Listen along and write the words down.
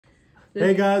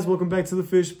Hey guys, welcome back to the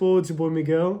Fishbowl. It's your boy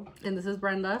Miguel. And this is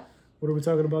Brenda. What are we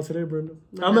talking about today, Brenda?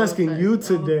 Mandela I'm asking effect. you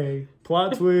today.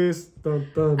 Plot twist. Dun,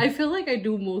 dun. I feel like I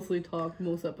do mostly talk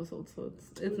most episodes, so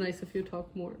it's nice if you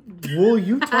talk more. Well,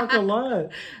 you talk a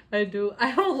lot. I do. I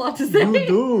have a lot to say. You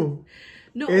do.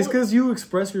 No, It's because you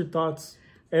express your thoughts.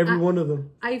 Every one of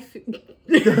them.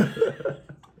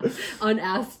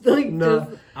 Unasked. Like, Nah,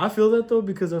 just... I feel that though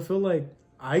because I feel like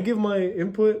I give my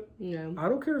input. Yeah. I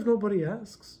don't care if nobody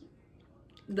asks.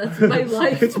 That's my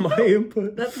life. It's my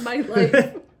input. That's my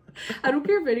life. I don't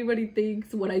care if anybody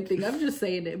thinks what I think. I'm just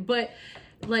saying it. But,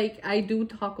 like, I do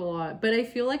talk a lot. But I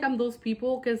feel like I'm those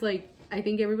people because, like, I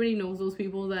think everybody knows those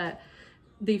people that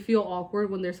they feel awkward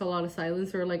when there's a lot of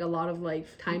silence or, like, a lot of, like,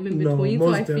 time in between. No,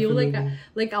 so I feel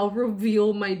like I'll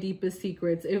reveal my deepest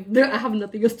secrets if I have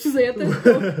nothing else to say at this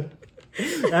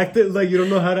point. Acting like you don't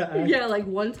know how to act. Yeah, like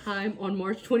one time on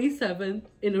March 27th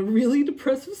in a really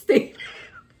depressive state.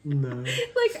 No.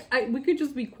 Like, we could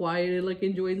just be quiet and, like,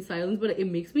 enjoy in silence, but it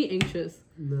makes me anxious.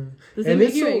 No. Does it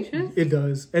make you anxious? It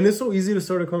does. And it's so easy to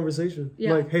start a conversation.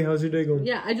 Yeah. Like, hey, how's your day going?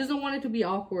 Yeah, I just don't want it to be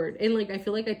awkward. And, like, I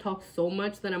feel like I talk so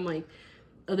much that I'm, like,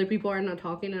 other people are not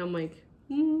talking, and I'm, like,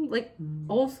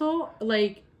 Also,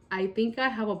 like, I think I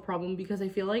have a problem because I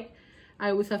feel like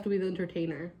I always have to be the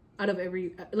entertainer. Out of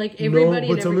everybody. No,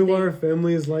 but tell me why our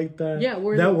family is like that. Yeah,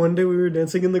 one day we were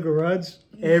dancing in the garage,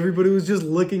 everybody was just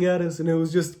looking at us, and it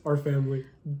was just our family.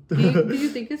 Do you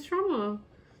think it's trauma,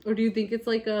 or do you think it's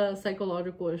like a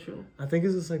psychological issue? I think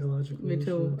it's a psychological Me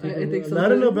too. issue. I think so.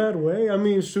 Not in a bad way. I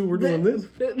mean, shoot, we're doing this.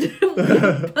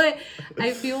 But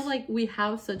I feel like we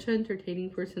have such an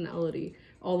entertaining personality,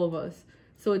 all of us.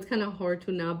 So it's kind of hard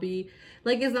to not be...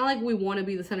 Like, it's not like we want to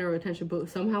be the center of attention, but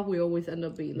somehow we always end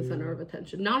up being the center of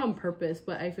attention. Not on purpose,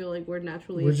 but I feel like we're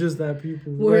naturally... We're just that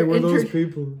people. We're those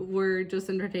people. We're just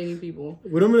entertaining people.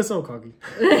 We don't mean to sound cocky.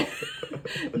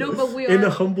 No, but we are... In a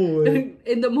humble way.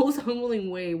 In the most humbling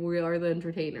way, we are the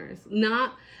entertainers.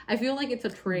 Not... I feel like it's a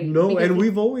trait. No, and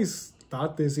we've always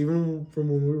thought this, even from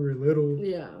when we were little.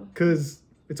 Yeah. Because...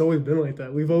 It's always been like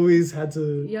that. We've always had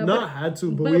to,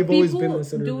 but we've always been the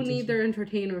center of attention. People do need their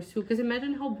entertainers too. Because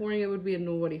imagine how boring it would be if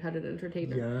nobody had an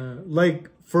entertainer. Yeah, like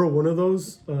for one of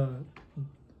those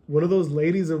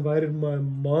ladies invited my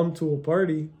mom to a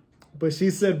party, but she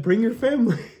said, "Bring your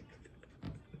family,"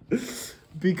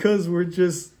 because we're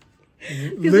just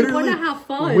literally we want to have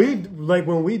fun. We like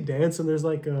when we dance and there's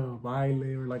like a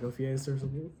baile or like a fiesta or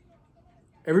something.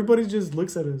 Everybody just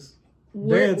looks at us.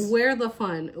 We're the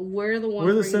fun. We're the ones.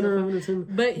 We're the center of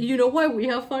entertainment. But you know why we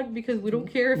have fun? Because we don't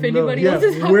care if anybody else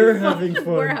is having fun.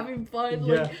 We're having fun.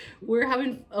 Yeah. Like, we're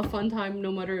having a fun time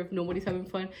no matter if nobody's having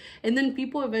fun. And then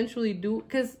people eventually do.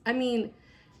 Because, I mean,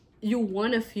 you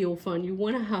want to feel fun. You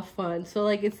want to have fun. So,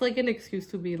 like, it's like an excuse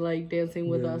to be, like, dancing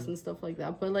with us and stuff like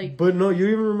that. But, like... But, no, you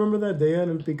even remember that day at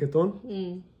El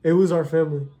Piqueton? It was our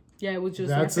family. Yeah, it was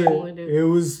just our family. Dude. It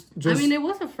was just... I mean, it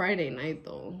was a Friday night,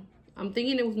 though. I'm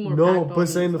thinking it was more. No, but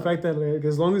saying the fact that like,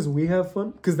 as long as we have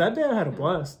fun, because that day I had a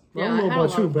blast. Yeah, I don't know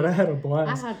about you, but I had a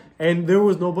blast. And there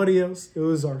was nobody else. It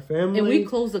was our family. And we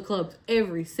closed the clubs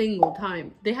every single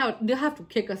time. They have to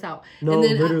kick us out. No, and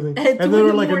then, literally. And then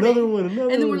we're like another one, and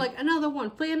then we're like another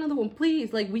one. Play another one,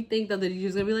 please. Like we think that the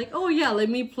DJ's gonna be like, oh yeah, let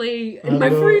me play in my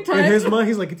free time. In his mind,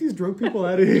 he's like, get these drunk people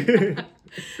out of here.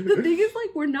 The thing is,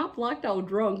 like, we're not blacked out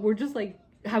drunk. We're just like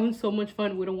having so much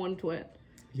fun. We don't want it to end.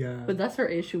 Yeah. But that's our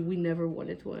issue. We never want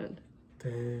it to end.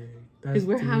 Dang. Because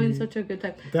we're having such a good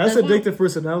time. That's addictive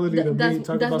personality to me.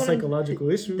 Talk about psychological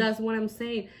issues. That's what I'm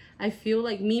saying. I feel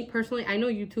like me personally, I know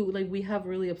you too, like we have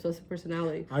really obsessive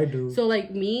personality. I do. So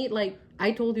like me, like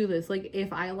I told you this, like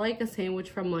if I like a sandwich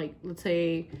from like, let's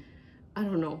say, I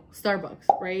don't know,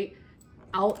 Starbucks, right?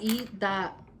 I'll eat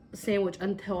that sandwich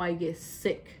until I get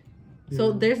sick. Yeah.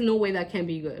 So there's no way that can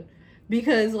be good.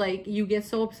 Because like you get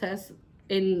so obsessed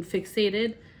and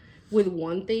fixated with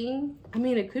one thing. I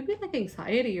mean, it could be like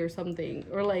anxiety or something,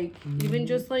 or like even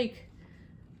just like,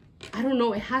 I don't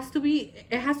know. It has to be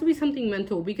something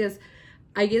mental, because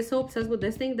I get so obsessed with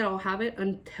this thing that I'll have it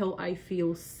until I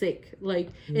feel sick,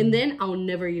 like, and then I'll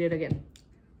never eat it again.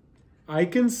 I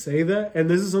can say that, and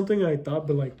this is something I thought,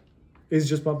 but like, it's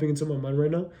just popping into my mind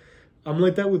right now. I'm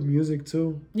like that with music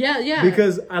too. Yeah.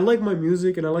 Because I like my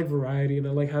music and I like variety and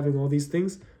I like having all these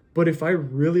things. But if I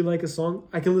really like a song,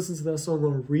 I can listen to that song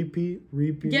on repeat,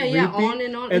 on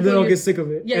and on. And then I'll get sick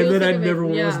of it. And then I never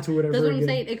want to listen to it ever again. That's what I'm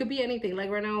saying. It could be anything. Like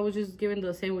right now, I was just giving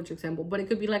the sandwich example. But it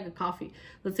could be like a coffee.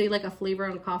 Let's say like a flavor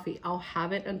on coffee. I'll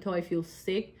have it until I feel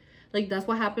sick. Like that's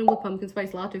what happened with pumpkin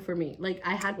spice latte for me. Like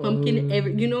I had pumpkin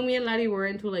you know, me and Laddie were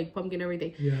into like pumpkin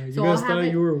everything. Yeah, you guys thought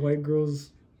you were white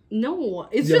girls No,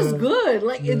 it's just good.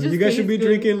 Like it just. You guys should be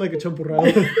drinking like a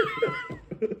champurrado.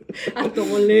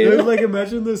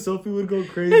 Imagine the Sophie would go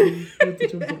crazy with the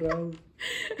champurrado.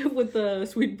 With the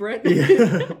sweet bread.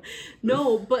 Yeah.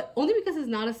 No, but only because it's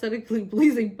not aesthetically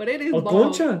pleasing, but it is a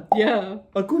concha. Yeah.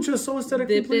 A concha is so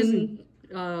aesthetically pleasing.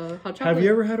 Hot chocolate. Have you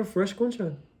ever had a fresh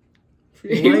concha?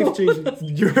 Life changing.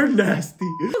 You're nasty.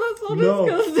 That's so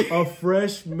disgusting. A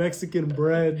fresh Mexican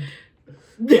bread.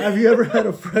 Have you ever had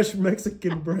a fresh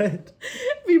Mexican bread?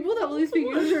 People that only speak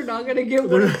English are not gonna get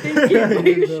what I'm thinking.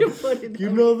 You should put it. You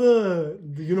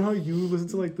know how you listen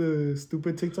to like the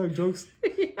stupid TikTok jokes?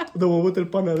 Yeah. The one with el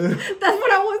panadero. That's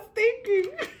what I was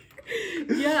thinking.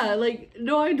 Yeah, like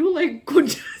no, I do like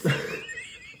conchas.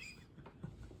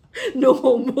 No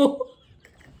homo.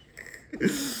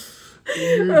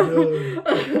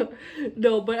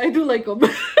 No, but I do like them.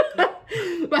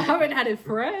 But I haven't had it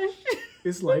fresh.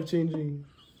 It's life changing.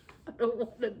 I don't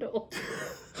want to know.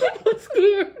 I'm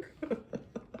scared.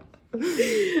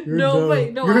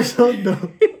 You're so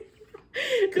dumb.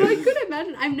 No, I couldn't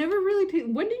imagine. I've never really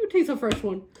tasted. When do you taste a fresh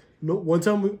one? No, one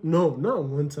time. Not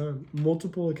one time.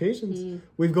 Multiple occasions.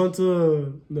 We've gone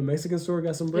to the Mexican store,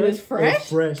 got some bread. And it's fresh? It's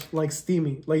fresh, like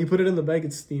steamy. Like you put it in the bag,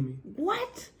 it's steamy.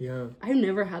 What? Yeah. I've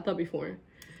never had that before.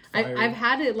 I've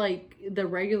had it like the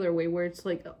regular way where it's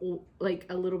like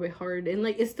a little bit hard and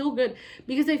like it's still good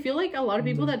because I feel like a lot of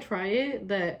people that try it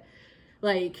that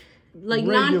like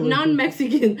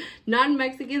non-Mexicans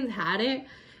had it,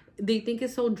 they think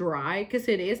it's so dry because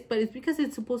it is, but it's because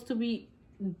it's supposed to be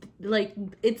like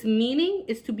its meaning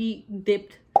is to be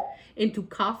dipped into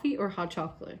coffee or hot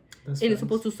chocolate. That's and nice. It's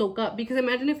supposed to soak up because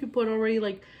imagine if you put already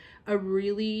like a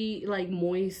really like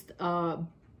moist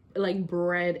like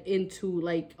bread into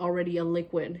like already a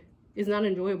liquid. It's not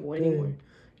enjoyable anymore.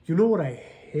 You know what I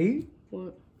hate?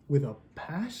 What? With a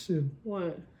passion.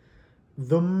 What?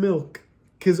 The milk.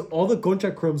 Because all the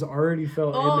concha crumbs already fell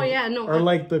in it. Oh, yeah, no. Or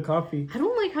like the coffee. I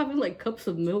don't like having like cups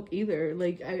of milk either.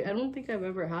 Like, I don't think I've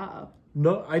ever had.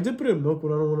 No, I did put in milk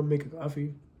when I don't want to make a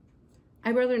coffee.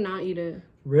 I'd rather not eat it.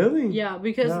 Really? Yeah,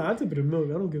 because... Nah, I did put in milk.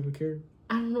 I don't give a care.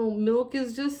 I don't know. Milk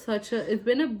is just such a... It's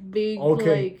been a big,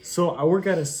 so I work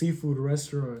at a seafood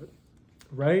restaurant,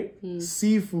 right?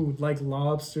 Seafood, like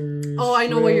lobsters. Oh, I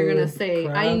know what you're going to say.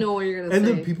 Crab. I know what you're going to say. And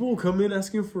then people will come in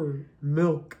asking for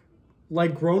milk.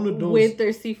 Like grown adults. With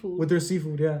their seafood. With their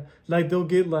seafood, yeah. Like they'll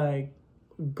get like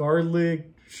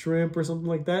garlic, shrimp or something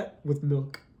like that with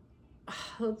milk.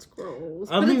 That's gross.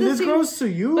 I mean, it's gross to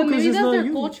you. But maybe that's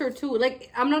their culture too. Like,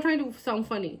 I'm not trying to sound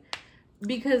funny.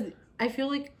 Because I feel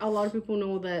like a lot of people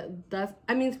know that's...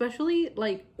 I mean, especially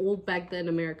like old back then in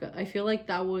America. I feel like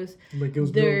that was... Like it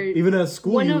was their... Milk. Even at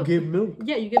school, you get milk.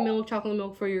 Yeah, you get milk, chocolate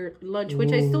milk for your lunch.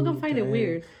 Which I still don't find it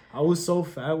weird. I was so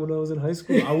fat when I was in high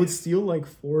school. I would steal like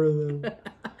 4 of them.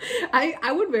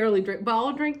 I would barely drink, but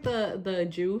I'll drink the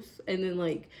juice and then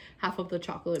like half of the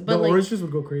chocolate. But the orange juice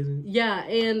would go crazy. Yeah,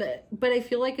 but I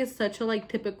feel like it's such a like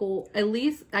typical, at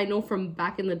least I know from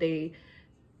back in the day,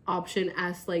 option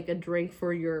as like a drink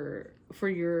for your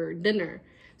dinner.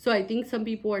 So I think some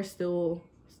people are still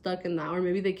stuck in that, or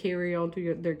maybe they carry on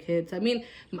to their kids. I mean,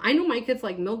 I know my kids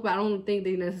like milk, but I don't think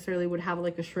they necessarily would have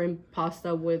like a shrimp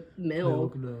pasta with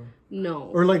milk.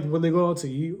 No. Or like when they go out to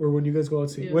eat, or when you guys go out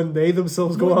to eat, when they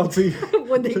themselves go out to eat.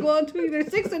 When they go out to eat, they're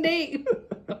 6 and 8.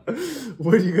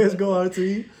 When you guys go out to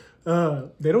eat,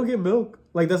 they don't get milk.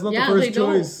 Like that's not the first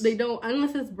choice. They don't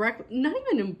unless it's breakfast. Not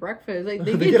even in breakfast. Like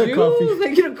they get juice. Coffee.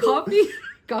 They get a coffee,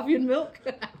 coffee and milk.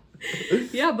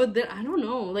 Yeah, but I don't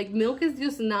know. Like milk is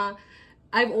just not.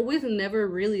 I've always never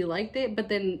really liked it, but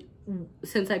then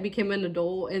since I became an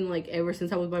adult and like ever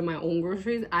since I was buying my own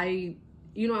groceries, I've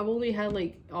only had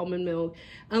like almond milk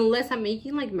unless I'm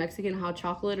making like Mexican hot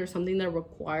chocolate or something that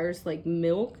requires like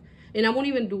milk, and I won't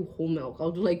even do whole milk.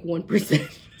 I'll do like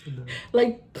 1%,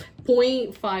 like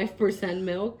 0.5%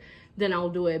 milk, then I'll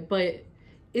do it. But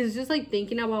it's just like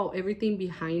thinking about everything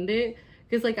behind it.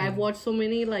 Because, like, I've watched so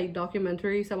many, like,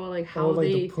 documentaries about, like, how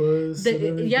the pus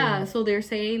yeah, so they're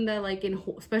saying that, like,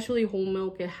 especially whole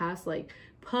milk, it has, like,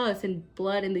 pus and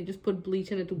blood, and they just put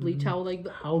bleach in it to bleach out, like...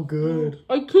 How good?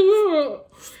 I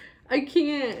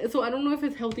can't. So, I don't know if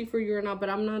it's healthy for you or not, but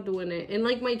I'm not doing it. And,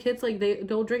 like, my kids, like,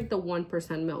 they'll drink the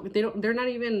 1% milk. They're not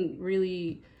even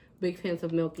really big fans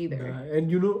of milk either. Nah. And,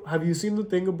 have you seen the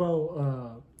thing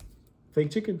about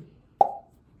fake chicken?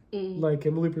 Like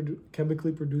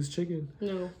chemically produced chicken.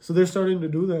 No. So they're starting to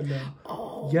do that now.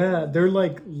 Oh. Yeah, they're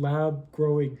like lab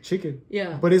growing chicken.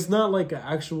 Yeah. But it's not like an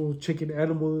actual chicken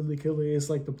animal that they kill it. It's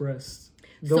like the breast.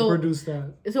 They'll produce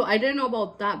that. So I didn't know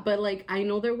about that, but like I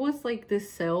know there was like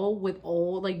this cell with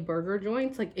all like burger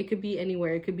joints. Like it could be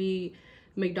anywhere. It could be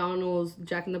McDonald's,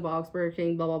 Jack in the Box, Burger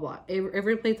King, blah blah blah.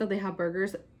 Every place that they have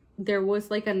burgers, there was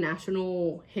like a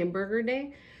national hamburger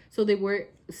day, so they were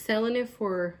selling it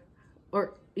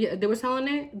they were selling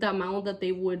it the amount that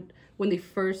they would when they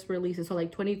first released it, so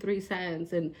like 23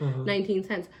 cents and 19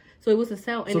 cents. So it was a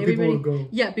sale, and so everybody,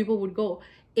 people would go.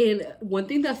 And one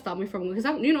thing that stopped me from, because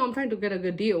I'm trying to get a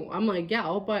good deal. I'm like, yeah,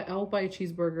 I'll buy a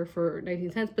cheeseburger for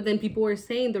 19 cents. But then people were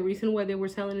saying the reason why they were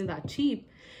selling it that cheap,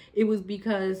 it was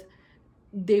because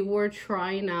they were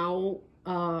trying out,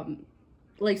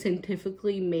 like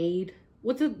scientifically made,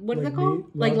 what is it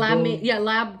called? Like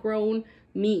lab grown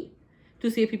meat, to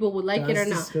see if people would like it or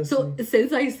not. Disgusting. So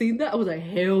since I seen that, I was like,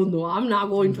 hell no, I'm not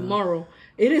going tomorrow.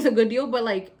 It is a good deal, but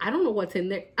like, I don't know what's in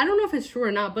there. I don't know if it's true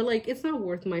or not, but like, it's not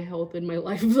worth my health and my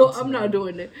life, so I'm not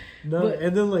doing it. No,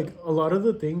 and then like a lot of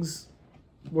the things,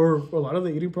 or a lot of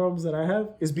the eating problems that I have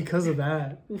is because of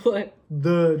that. What?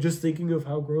 Just thinking of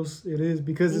how gross it is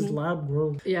because it's lab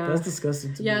grown. Yeah, that's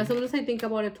disgusting to me. Yeah, sometimes I think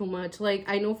about it too much. Like,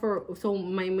 I know so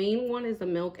my main one is the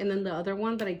milk, and then the other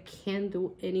one that I can't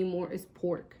do anymore is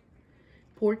pork.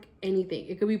 Pork anything.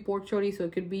 It could be pork chorizo,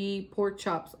 it could be pork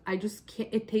chops. I just can't.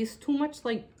 It tastes too much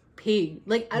like pig.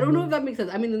 Like, I don't know if that makes sense.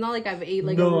 I mean, it's not like I've ate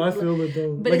like I feel it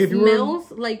though. But like, it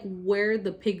smells like where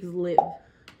the pigs live.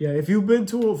 Yeah, if you've been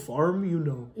to a farm, you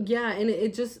know. Yeah, and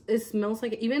it smells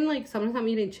like, even like sometimes I'm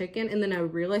eating chicken and then I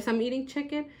realize I'm eating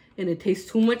chicken and it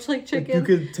tastes too much like chicken. You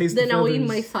could taste then I'll eat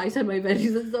my sides and my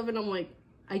veggies and stuff, and I'm like,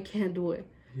 I can't do it.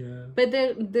 Yeah. But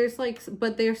there's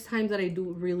times that I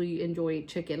do really enjoy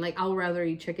chicken. Like, I'll rather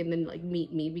eat chicken than like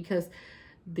meat, because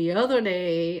the other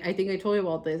day, I think I told you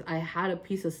about this, I had a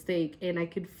piece of steak and I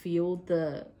could feel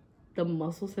the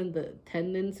muscles and the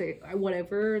tendons or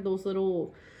whatever, those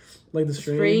little like the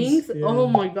strings. Yeah. Oh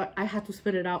my god, I had to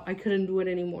spit it out. I couldn't do it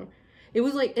anymore. It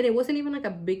was like, and it wasn't even like a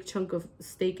big chunk of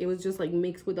steak. It was just like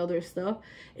mixed with other stuff,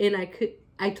 and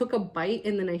I took a bite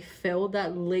and then I felt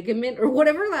that ligament or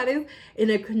whatever that is,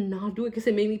 and I could not do it because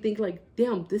it made me think like,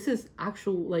 damn, this is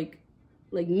actual like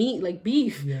meat, like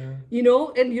beef. Yeah. You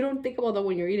know, and you don't think about that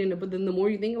when you're eating it, but then the more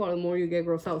you think about it, the more you get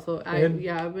grossed out. So I've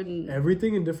been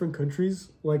everything in different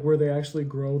countries, like where they actually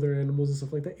grow their animals and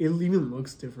stuff like that. It even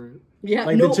looks different. Yeah,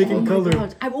 like the chicken color.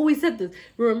 Gosh. I've always said this.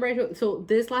 Remember, so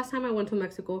this last time I went to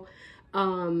Mexico,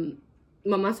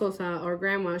 Mama Sosa, our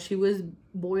grandma, she was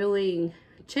boiling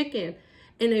chicken.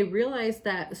 And I realized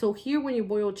that, so here when you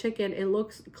boil chicken, it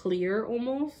looks clear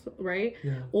almost, right?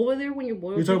 Yeah. Over there when you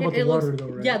boil You're chicken, talking about the water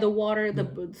though, right? Yeah, the water,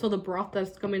 so the broth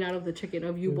that's coming out of the chicken,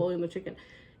 of you boiling the chicken,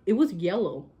 it was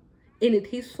yellow. And it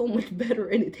tastes so much better,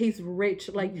 and it tastes rich.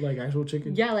 Like actual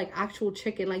chicken? Yeah, like actual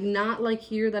chicken. Like, not like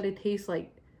here that it tastes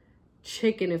like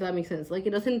chicken, if that makes sense. Like, it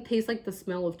doesn't taste like the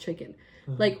smell of chicken.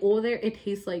 Like, over there, it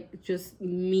tastes like just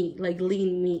meat, like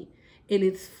lean meat. And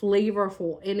it's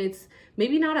flavorful, and it's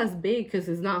maybe not as big because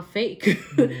it's not fake,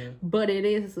 but it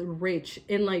is rich.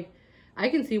 And like, I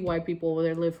can see why people over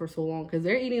there live for so long, because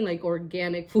they're eating like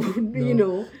organic food, you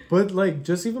know. But like,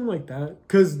 just even like that,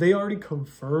 because they already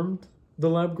confirmed the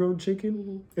lab grown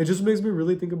chicken. It just makes me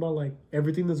really think about like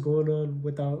everything that's going on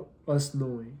without us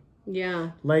knowing.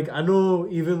 Yeah. Like, I know,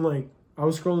 even like, I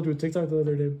was scrolling through TikTok the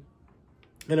other day,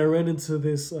 and I ran into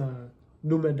this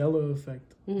new Mandela effect.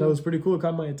 That was pretty cool. It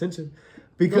caught my attention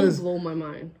because those blow my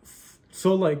mind.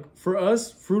 So like, for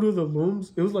us, Fruit of the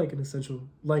Looms, it was like an essential.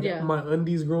 Like, my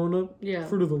undies growing up,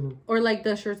 Fruit of the Loom, or like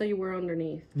the shirts that you wear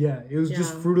underneath. Yeah, it was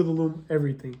just Fruit of the Loom,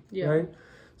 everything. Yeah. Right.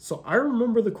 So I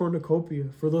remember the cornucopia.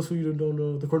 For those of you who don't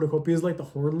know, the cornucopia is like the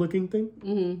horn looking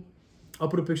thing. I'll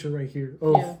put a picture right here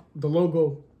of the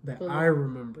logo that I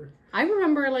remember. I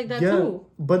remember it like that too.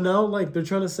 But now, like, they're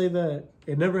trying to say that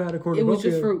it never had a cornucopia. It was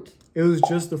just fruit. It was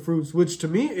just the fruits, which to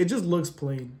me, it just looks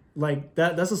plain. Like,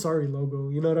 that's a sorry logo.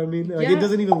 You know what I mean? Like, it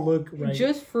doesn't even look right.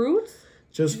 Just fruits?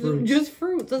 Just fruits. Just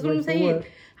fruits. That's what I'm saying. What?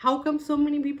 How come so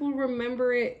many people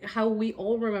remember it how we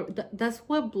all remember? That's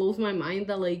what blows my mind,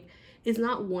 that, like, it's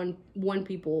not one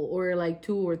people or, like,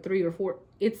 2 or 3 or 4.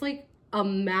 It's, like, a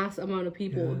mass amount of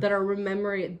people that are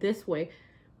remembering it this way.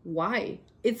 Why?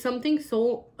 It's something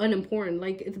so unimportant.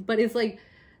 Like, but it's like,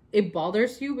 it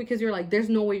bothers you because you're like, there's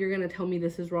no way you're gonna tell me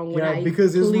this is wrong when I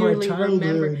because it's my childhood,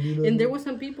 remember. You know? And there were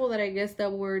some people that I guess that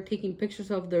were taking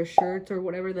pictures of their shirts or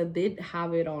whatever that did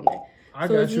have it on it. I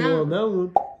got you on that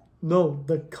one. No,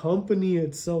 the company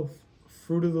itself,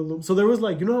 Fruit of the Loom. So there was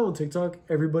like, you know how on TikTok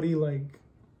everybody like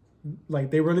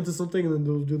they run into something and then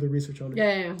they'll do the research on it.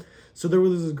 Yeah. So there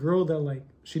was this girl that like,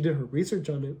 she did her research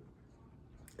on it,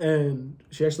 and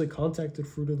she actually contacted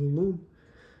Fruit of the Loom.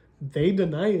 They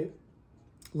deny it.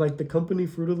 Like, the company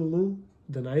Fruit of the Loom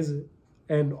denies it.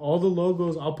 And all the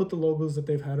logos, I'll put the logos that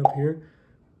they've had up here,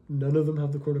 none of them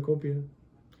have the cornucopia.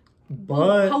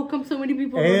 But how come so many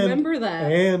people remember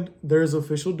that? And there's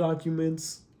official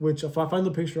documents, which if I find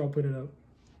the picture, I'll put it up.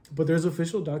 But there's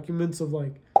official documents of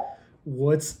like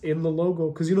what's in the logo,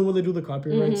 because you know when they do the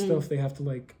copyright stuff, they have to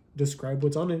like describe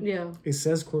what's on it. Yeah, it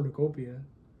says cornucopia.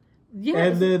 Yeah,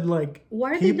 and then like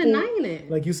why are they denying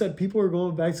it? Like you said, people are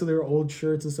going back to their old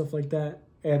shirts and stuff like that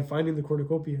and finding the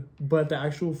cornucopia, but the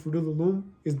actual fruit of the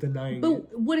loom is denying it.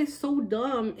 But what is so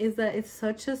dumb is that it's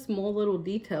such a small little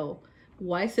detail.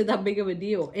 Why is it that big of a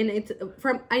deal? And it's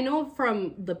I know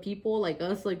from the people like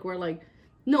us, like we're like,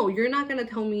 no, you're not gonna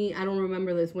tell me I don't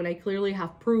remember this when I clearly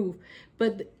have proof.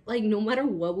 But like no matter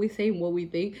what we say and what we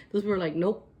think, those people are like,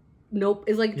 nope.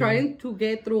 It's like trying to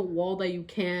get through a wall that you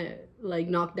can't like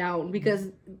knock down, because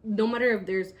no matter if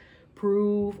there's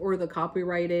proof or the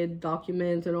copyrighted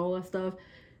documents and all that stuff,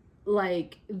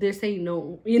 like they're saying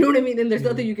no, you know what I mean, and there's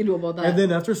nothing you can do about that. And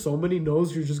then after so many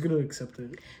no's, you're just gonna accept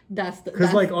it. That's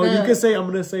because like you can say I'm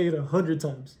gonna say it 100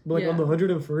 times, but like on the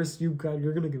 101st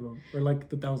you're gonna give up, or like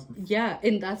the 1,000th. Yeah,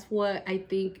 and that's what I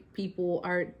think people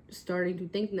are starting to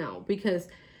think now, because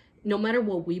no matter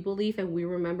what we believe and we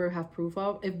remember have proof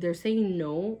of, if they're saying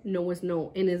no, no is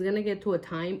no. And it's going to get to a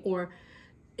time or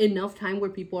enough time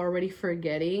where people are already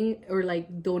forgetting or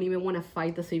like don't even want to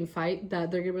fight the same fight,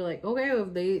 that they're going to be like, okay,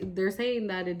 if they're saying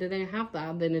that it didn't have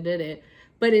that, then it did it.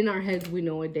 But in our heads, we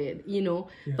know it did, you know?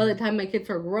 Yeah. By the time my kids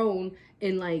are grown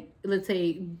and like, let's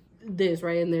say this,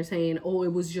 right? And they're saying, oh,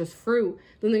 it was just fruit.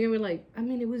 Then they're going to be like, I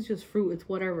mean, it was just fruit. It's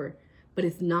whatever. But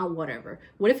it's not whatever.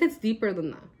 What if it's deeper than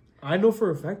that? I know for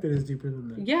a fact that it's deeper than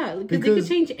that. Yeah, because they could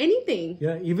change anything.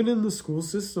 Yeah, even in the school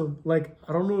system. Like,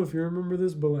 I don't know if you remember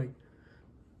this, but like,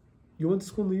 you went to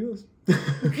school in the U.S.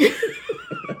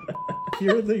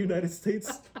 Here in the United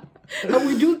States. And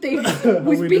we do things.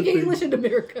 We speak English in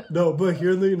America. No, but here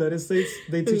in the United States,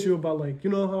 they teach you about like, you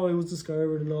know how it was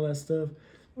discovered and all that stuff.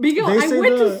 Because I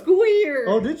went to school here.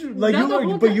 Oh, did you? Like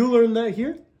you learned that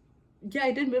here? Yeah,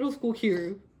 I did middle school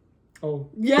here.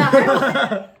 Oh.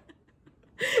 Yeah.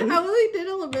 I only did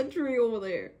elementary over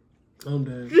there. I'm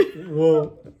dead.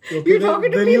 Well, okay, you're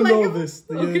talking to me like know this.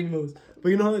 Okay. Yeah, you know this. But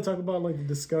you know how they talk about like the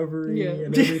discovery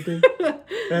and everything,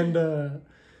 and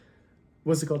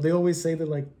what's it called? They always say that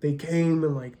like they came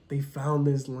and like they found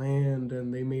this land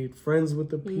and they made friends with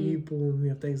the people and we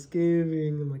have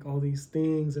Thanksgiving and like all these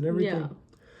things and everything. Yeah.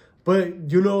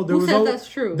 But you know there that's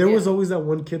true. There was always that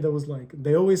one kid that was like,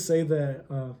 they always say that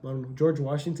I don't know, George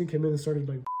Washington came in and started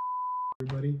like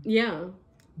everybody. Yeah.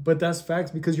 But that's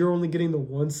facts, because you're only getting the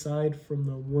one side from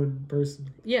the one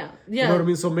person. Yeah. You know what I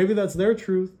mean? So maybe that's their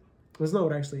truth. That's not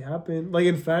what actually happened. Like,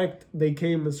 in fact, they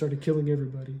came and started killing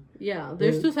everybody. Yeah,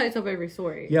 there's two sides of every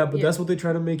story. Yeah, but that's what they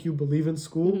try to make you believe in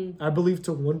school. Mm-hmm. I believe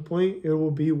to one point it will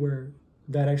be where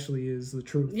that actually is the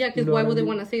truth. Yeah, because why would they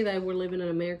want to say that we're living in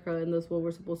America and that's what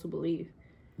we're supposed to believe?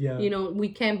 Yeah. You know, we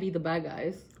can't be the bad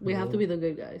guys. We have to be the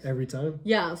good guys. Every time.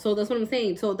 Yeah, so that's what I'm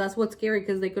saying. So that's what's scary,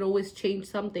 because they could always change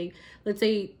something. Let's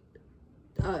say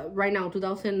right now,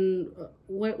 2000...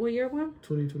 what year was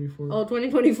 2024. Oh,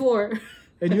 2024.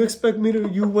 And you expect me to...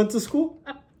 You went to school?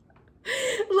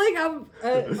 Like, I'm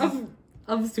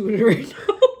a student right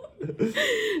now.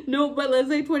 No, but let's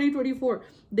say 2024.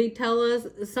 They tell us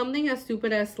something as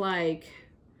stupid as like,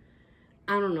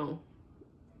 I don't know,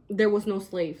 there was no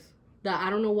slaves. That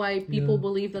I don't know why people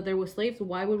believe that there was slaves.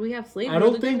 Why would we have slaves? I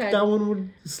don't think that one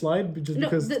would slide just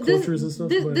because cultures and stuff.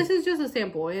 This is just a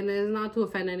sample, and it's not to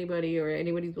offend anybody or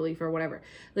anybody's belief or whatever.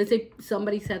 Let's say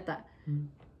somebody said that.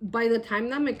 By the time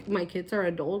that my kids are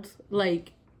adults,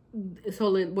 like,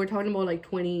 so we're talking about like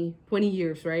 20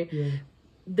 years, right? Yeah.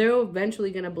 They're eventually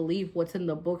going to believe what's in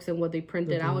the books and what they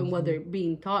printed out and what they're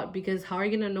being taught, because how are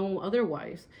you going to know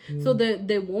otherwise? So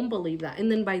they won't believe that.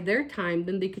 And then by their time,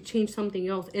 then they could change something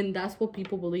else. And that's what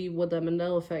people believe what the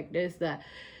Mandela effect is, that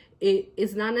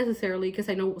it's not necessarily, because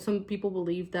I know some people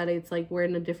believe that it's like we're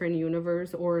in a different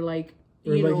universe, or like,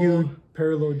 you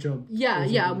parallel jump.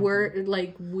 Yeah, we're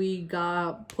like we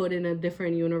got put in a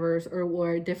different universe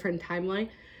or a different timeline.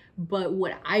 But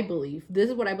what I believe, this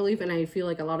is what I believe, and I feel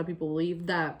like a lot of people believe,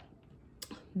 that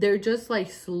they're just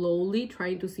like slowly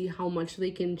trying to see how much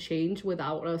they can change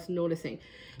without us noticing.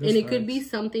 And it could be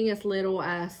something as little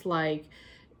as like,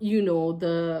 you know,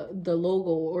 the logo,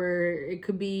 or it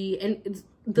could be, and it's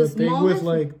the thing with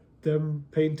like them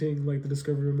painting like the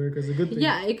discovery of America is a good thing.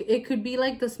 Yeah, it could be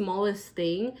like the smallest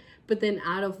thing, but then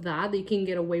out of that they can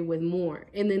get away with more,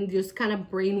 and then just kind of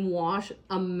brainwash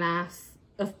a mass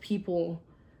of people.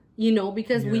 You know,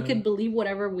 because we could believe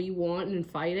whatever we want and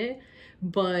fight it.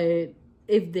 But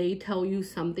if they tell you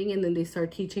something and then they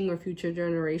start teaching our future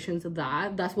generations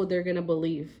that's what they're going to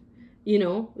believe. You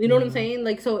know what I'm saying?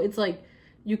 Like, so it's like,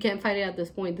 you can't fight it at this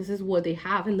point. This is what they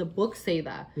have, and the books say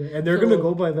that. Yeah, and they're gonna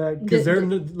go by that because they're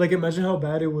like, imagine how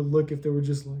bad it would look if they were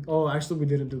just like, oh, actually, we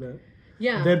didn't do that.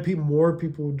 Yeah. Then more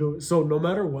people would do it. So no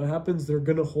matter what happens, they're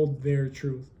gonna hold their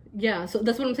truth. Yeah, so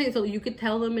that's what I'm saying. So you could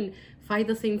tell them and fight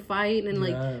the same fight and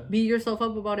like beat yourself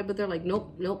up about it, but they're like,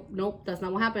 nope, that's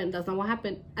not what happened. That's not what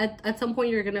happened. At some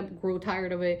point, you're gonna grow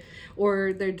tired of it,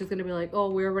 or they're just gonna be like,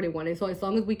 oh, we already won it. So as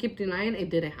long as we keep denying, it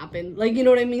didn't happen. Like, you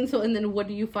know what I mean? So and then what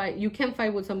do you fight? You can't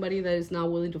fight with somebody that is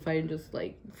not willing to fight and just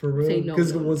like for real, say no. Because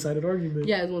it's a one-sided argument.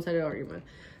 Yeah, it's a one-sided argument.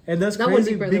 And that's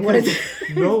crazy because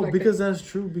no, because that's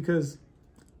true. Because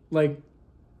like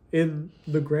in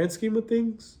the grand scheme of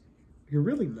things, you're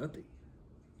really nothing.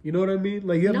 You know what I mean?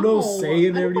 Like, you have no say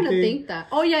in everything. I don't want to think that.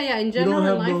 Oh, yeah. In general, you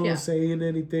don't have no say in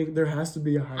anything. There has to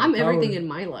be a higher power. I'm everything in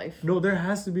my life. No, there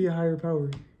has to be a higher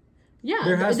power.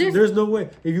 Yeah. There's no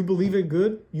way. If you believe in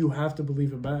good, you have to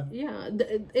believe in bad. Yeah.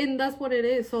 And that's what it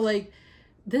is. So, like,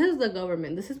 this is the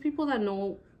government. This is people that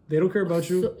know. They don't care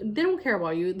about you. They don't care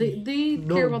about you. They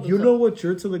care about themselves. You know what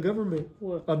you're to the government?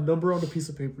 What? A number on a piece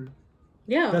of paper.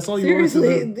 Yeah. That's all you are to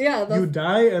them. Yeah. You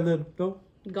die and then, no.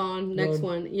 Gone. Next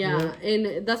one. Yeah.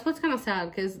 And that's what's kind of sad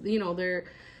because, you know,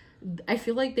 I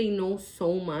feel like they know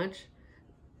so much.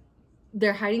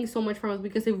 They're hiding so much from us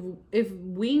because if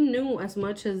we knew as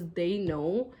much as they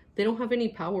know, they don't have any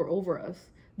power over us.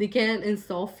 They can't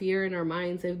install fear in our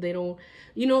minds if they don't.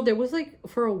 You know, there was like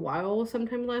for a while,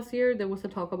 sometime last year, there was a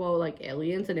talk about like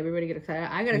aliens and everybody get excited.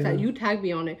 I got excited. You tagged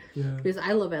me on it because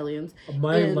I love aliens.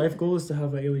 My life goal is to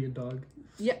have an alien dog.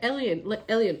 Yeah, alien.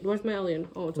 Where's my alien?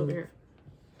 Oh, it's over here.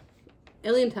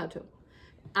 Alien tattoo.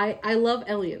 I love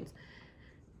aliens.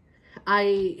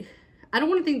 I don't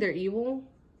want to think they're evil.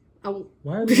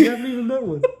 Why have you haven't even met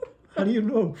one? How do you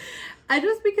know?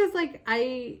 Because like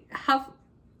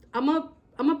I'm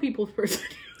a people's person.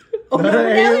 Not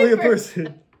an alien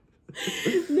person.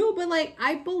 No, but like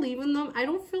I believe in them. I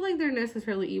don't feel like they're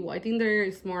necessarily evil. I think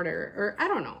they're smarter, or I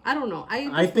don't know.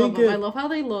 I think love them. I love how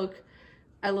they look.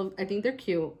 I think they're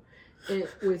cute.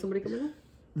 Wait, somebody coming up?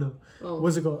 No. Oh.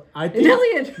 What's it called? An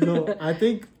alien. No, I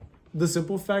think the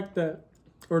simple fact that,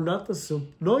 or not the simple,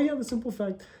 no, yeah, the simple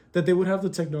fact that they would have the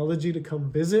technology to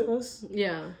come visit us.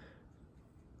 Yeah.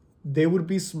 They would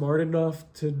be smart enough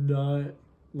to not,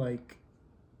 like,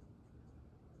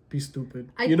 be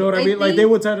stupid. You know what I mean? Like, they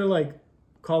would try to, like,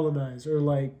 colonize or,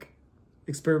 like,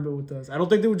 experiment with us. I don't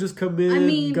think they would just come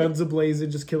in, guns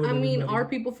ablazing, just killing everybody. Our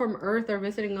people from Earth are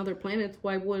visiting other planets.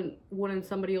 Why wouldn't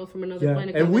somebody else from another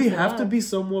planet come? And we have to be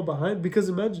somewhat behind because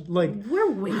imagine, like,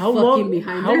 we're way fucking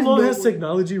behind. How long has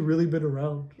technology really been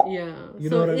around? Yeah. You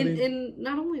know what I mean? And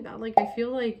not only that, like, I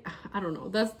feel like, I don't know,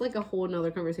 that's like a whole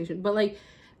nother conversation. But, like,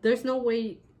 there's no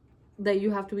way that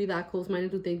you have to be that close-minded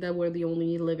to think that we're the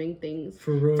only living things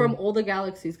from all the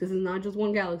galaxies, because it's not just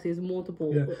one galaxy, it's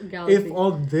multiple galaxies. If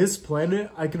on this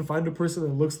planet I can find a person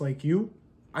that looks like you,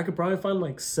 I could probably find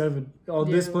like 7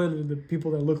 on this planet, the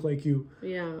people that look like you.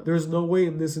 Yeah. There's no way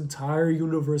in this entire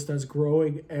universe that's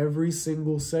growing every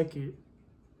single second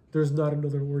there's not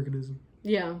another organism.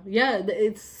 Yeah,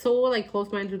 it's so like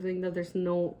close-minded to think that there's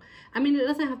no. I mean, it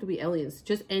doesn't have to be aliens,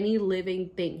 just any living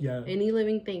thing. Yeah. Any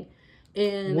living thing.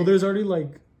 And well, there's already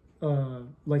like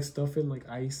stuff in like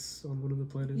ice on one of the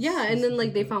planets. Yeah, and then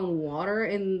like they found water,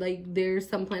 and like there's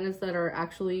some planets that are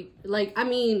actually like, I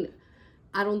mean,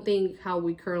 I don't think how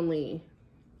we currently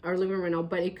are living right now,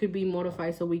 but it could be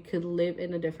modified so we could live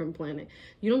in a different planet.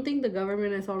 You don't think the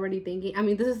government is already thinking? I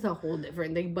mean, this is a whole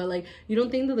different thing, but like, you don't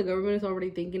think that the government is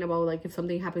already thinking about like if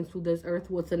something happens to this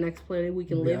Earth, what's the next planet we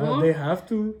can live on? They have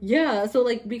to. Yeah, so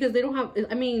like because they don't have.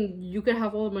 I mean, you could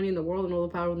have all the money in the world and all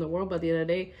the power in the world, but at the end of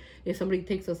the day, if somebody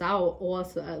takes us out, or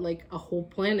us like a whole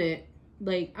planet,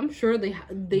 like I'm sure they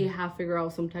have figured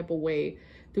out some type of way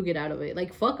to get out of it.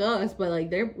 Like fuck us, but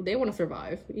like they want to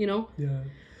survive, you know? Yeah.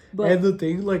 But, and the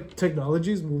thing, like,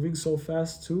 technology is moving so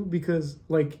fast, too, because,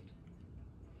 like,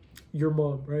 your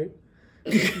mom, right?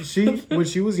 When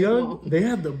she was young, they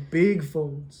had the big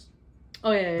phones.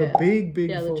 Oh, yeah. The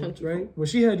big phones, right? Phone. When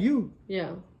she had you. Yeah.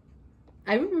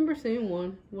 I remember seeing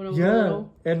one when I was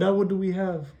little. And now what do we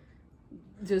have?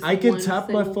 I can tap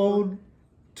my phone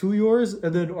to yours,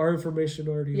 and then our information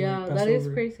already. Yeah, that is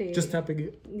crazy. Just tapping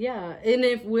it. Yeah, and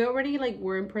if we already, like,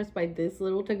 were impressed by this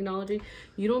little technology,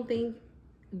 you don't think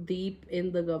deep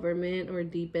in the government or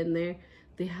deep in there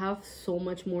they have so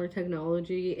much more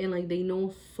technology and like they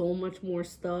know so much more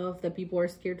stuff that people are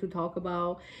scared to talk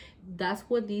about? That's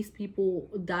why these people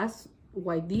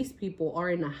are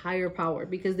in a higher power,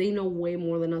 because they know way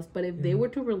more than us. But if they were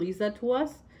to release that to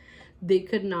us, they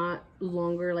could not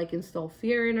longer like install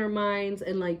fear in our minds,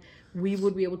 and like we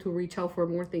would be able to reach out for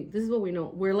more things. This is what we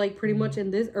know. We're like pretty much in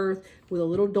this earth with a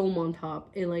little dome on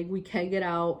top, and like we can't get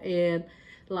out, and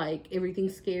like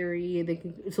everything's scary. They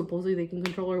can supposedly they can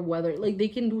control our weather. Like they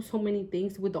can do so many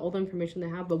things with all the information they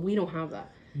have, but we don't have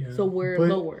that. Yeah. So we're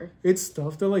lower. It's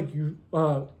stuff that like you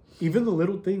even the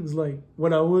little things, like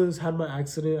when I had my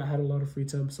accident, I had a lot of free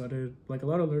time, so I did like a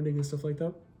lot of learning and stuff like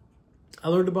that. I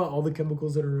learned about all the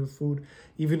chemicals that are in food,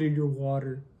 even in your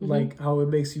water, like how it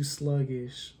makes you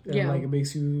sluggish, and like it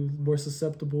makes you more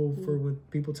susceptible for when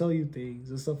people tell you things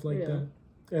and stuff like that.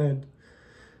 And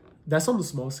that's on the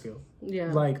small scale.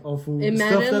 Yeah. Like on food. Stuff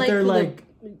that like they're like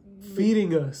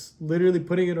feeding us, literally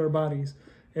putting in our bodies.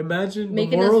 Imagine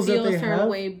making the morals us feel that they a certain have.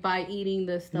 Way by eating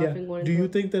this stuff and going. Do you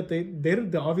think that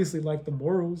they obviously like the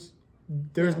morals?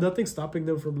 There's nothing stopping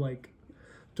them from like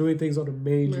doing things on a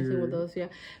major. Messing with us,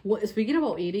 Well, speaking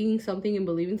about eating something and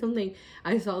believing something,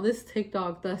 I saw this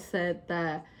TikTok that said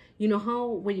that you know how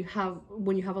when you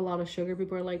have a lot of sugar,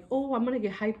 people are like, "Oh, I'm gonna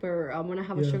get hyper. I'm gonna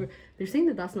have a sugar." They're saying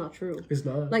that that's not true. It's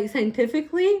not. Like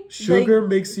scientifically, sugar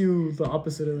makes you the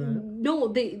opposite of that.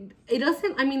 No, it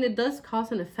doesn't. I mean, it does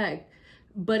cause an effect,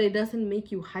 but it doesn't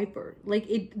make you hyper.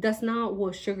 Like that's not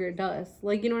what sugar does.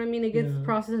 Like you know what I mean? It gets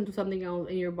processed into something else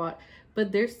in your body.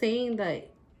 But they're saying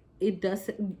that it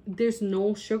doesn't. There's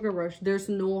no sugar rush. There's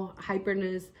no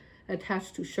hyperness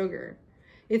attached to sugar.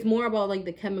 It's more about like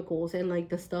the chemicals and like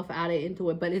the stuff added into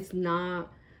it, but it's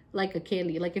not like a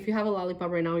candy. Like if you have a lollipop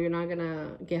right now, you're not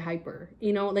gonna get hyper.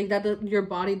 You know, like that. Your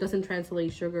body doesn't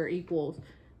translate sugar equals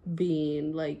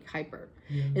being like hyper.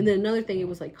 And then another thing, it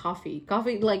was like coffee.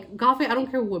 Coffee. I don't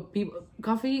care what people.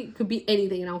 Coffee could be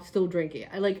anything, and I'll still drink it.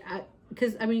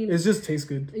 Because I mean, it just tastes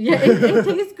good. Yeah, it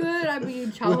tastes good. I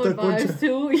mean, childhood vibes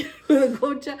too with the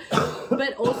concha,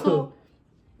 but also.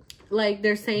 Like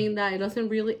they're saying that it doesn't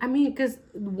really. I mean, because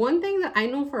one thing that I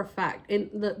know for a fact, and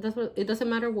that's what it doesn't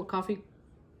matter what coffee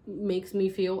makes me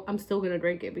feel. I'm still gonna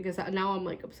drink it because now I'm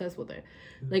like obsessed with it.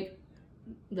 Like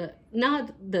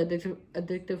not the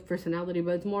addictive personality,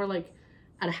 but it's more like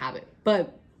out of habit.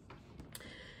 But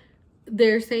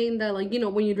they're saying that like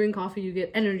when you drink coffee, you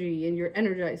get energy and you're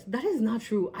energized. That is not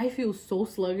true. I feel so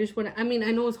sluggish I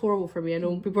know it's horrible for me. I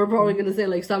know people are probably gonna say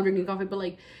like stop drinking coffee, but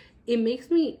like. It makes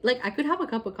me, like, I could have a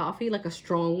cup of coffee, like a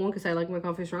strong one, because I like my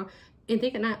coffee strong, and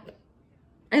take a nap.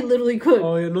 I literally could.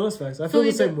 Oh, yeah, no, that's facts. I feel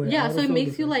the same way. Yeah, so it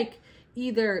makes you, like,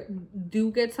 either do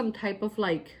get some type of,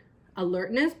 like,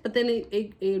 alertness, but then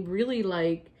it really,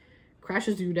 like,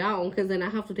 crashes you down, because then I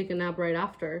have to take a nap right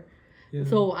after. Yeah.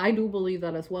 So I do believe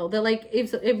that as well. That like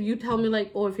if you tell me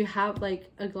like, oh, if you have like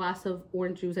a glass of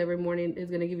orange juice every morning, it's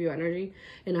gonna give you energy,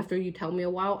 and after you tell me a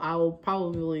while, I'll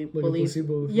probably like believe. A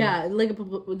placebo effect. Yeah, like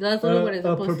that's only what it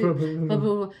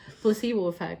is. Placebo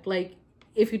effect. Like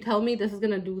if you tell me this is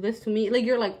gonna do this to me, like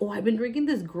you're like, oh, I've been drinking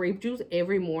this grape juice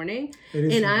every morning,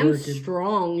 and I'm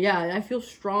strong. Yeah, I feel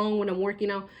strong when I'm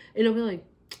working out, and I'll be like,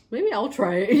 maybe I'll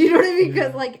try it. You know what I mean?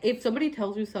 Because like if somebody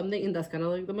tells you something, and that's kind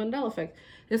of like the Mandela effect.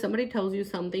 If somebody tells you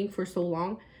something for so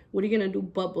long, what are you gonna do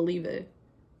but believe it?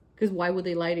 Because why would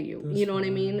they lie to you? You know what I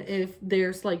mean? If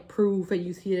there's like proof and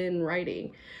you see it in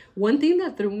writing. One thing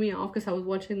that threw me off because I was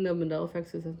watching the Mandela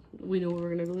effect is we know we were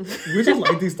gonna do this. We just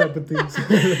like these type of things.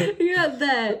 Yeah,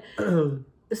 that.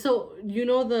 So you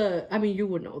know you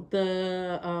would know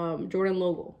the Jordan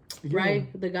logo, right?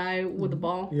 The guy with the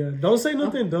ball. Yeah, don't say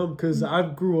nothing dumb because I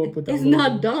grew up with that. It's logo.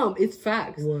 Not dumb. It's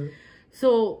facts. What?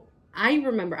 So I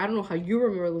remember. I don't know how you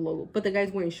remember the logo, but the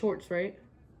guy's wearing shorts, right?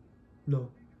 No.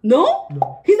 No?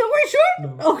 No. He's not wearing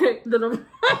shorts? No. Okay.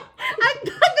 I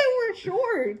thought they were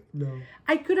shorts. No.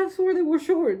 I could have sworn they were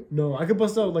shorts. No, I could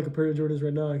bust out like a pair of Jordans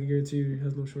right now. I can guarantee you he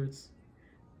has no shorts.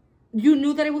 You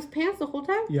knew that it was pants the whole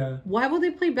time? Yeah. Why would they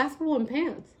play basketball in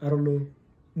pants? I don't know.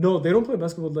 No, they don't play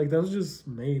basketball. Like, that was just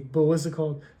made. But what's it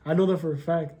called? I know that for a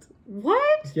fact.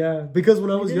 What? Yeah, because when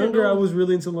I was younger, I was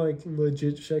really into, like,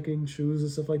 legit checking shoes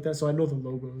and stuff like that. So I know the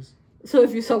logos. So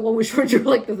if you saw one with shorts, you were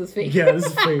like, this is fake. Yeah, this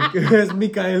is fake. It's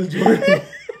Mikael Jordan.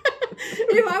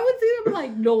 If I would see them,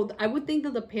 like, no, I would think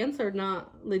that the pants are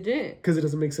not legit. Because it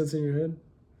doesn't make sense in your head.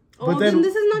 But then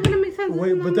this is not going to make sense.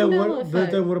 Wait, but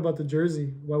then what about the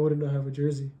jersey? Why would it not have a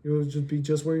jersey? It would just be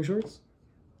just wearing shorts?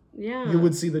 Yeah. You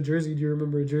would see the jersey. Do you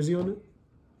remember a jersey on it?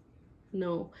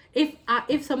 No.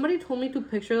 If somebody told me to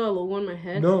picture the logo in my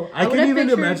head. No, I can even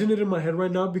imagine it in my head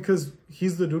right now because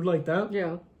he's the dude like that.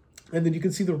 Yeah. And then you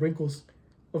can see the wrinkles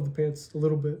of the pants a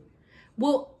little bit.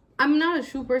 Well, I'm not a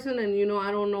shoe person, and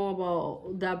I don't know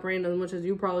about that brand as much as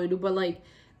you probably do, but like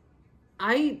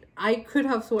I could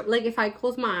have like if I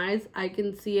close my eyes, I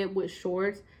can see it with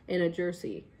shorts and a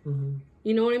jersey. Mm-hmm.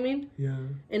 You know what I mean? Yeah.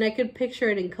 And I could picture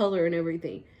it in color and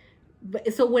everything.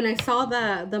 But so when I saw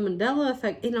the Mandela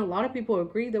effect, and a lot of people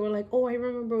agreed, they were like, "Oh, I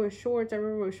remember with shorts. I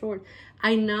remember with shorts."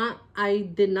 I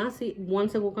did not see one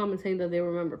single comment saying that they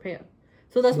remember pants.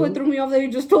 So that's what threw me off that you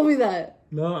just told me that.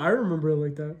 No, I remember it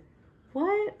like that.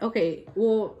 What? Okay,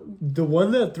 well, the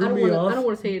one that threw me off. I don't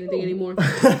want to say anything anymore.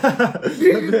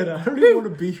 I don't even want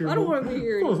to be here. I don't want to be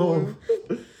here anymore.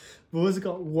 What was it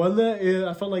called? One that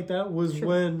I felt like that was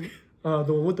when the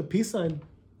one with the peace sign.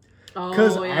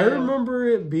 Because I remember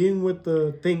it being with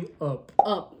the thing up.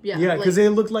 Up, yeah. Yeah, because it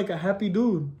looked like a happy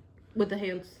dude. With the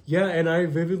hands. Yeah, and I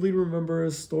vividly remember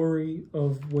a story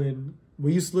of when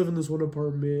we used to live in this one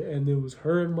apartment, and it was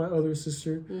her and my other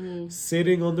sister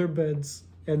sitting on their beds,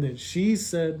 and then she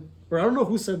said, or I don't know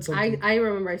who said something. I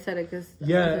remember I said it because...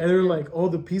 Yeah, and they're like, oh,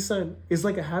 the peace sign is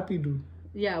like a happy dude.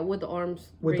 Yeah, with the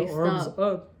arms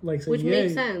up. Like saying, which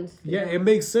makes sense. Yeah, it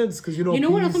makes sense because you know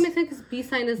what also makes sense? Because peace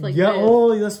sign is like this.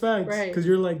 Oh, that's facts. Right. Because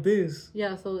you're like this.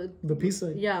 Yeah, so the peace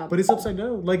sign. Yeah, but it's upside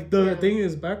down. Like the thing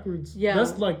is backwards. Yeah,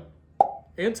 that's like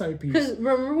anti-peace. Because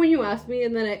remember when you asked me,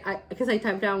 and then I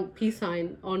typed down peace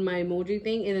sign on my emoji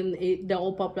thing, and then they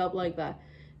all popped up like that,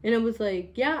 and it was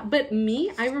like, yeah, but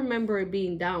I remember it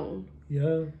being down.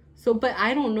 Yeah. So, but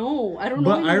I don't know.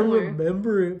 But I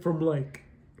remember it from like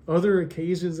other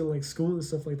occasions in like school and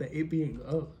stuff like that, it being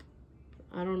up.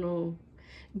 I don't know,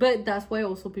 but that's why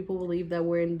also people believe that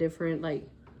we're in different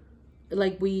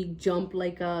like we jump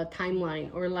like a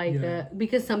timeline or like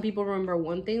because some people remember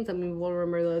one thing, some people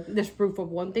remember there's proof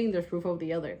of one thing, there's proof of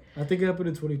the other. I think it happened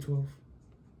in 2012.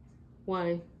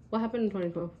 Why? What happened in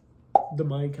 2012? The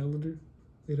Mayan calendar.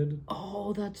 It ended.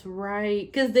 Oh, that's right.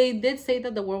 Because they did say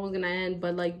that the world was gonna end,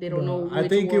 but like they don't know. I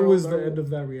think it was the end of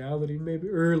that reality, maybe,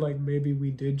 or like maybe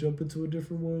we did jump into a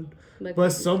different one.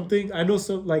 But something I know,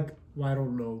 some like I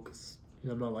don't know because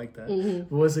I'm not like that.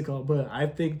 But what's it called? But I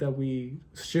think that we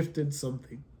shifted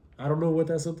something. I don't know what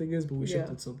that something is, but we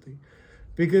shifted something.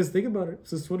 Because think about it,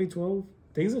 since 2012,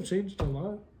 things have changed a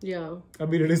lot. Yeah. I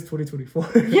mean, it is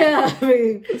 2024. Yeah, I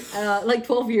mean, like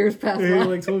 12 years passed by. Yeah,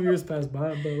 like 12 years passed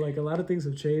by, but like a lot of things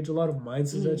have changed. A lot of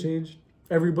mindsets have changed.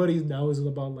 Everybody now is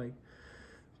about like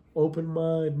open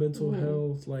mind, mental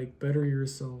health, like better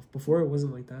yourself. Before it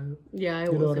wasn't like that. Yeah,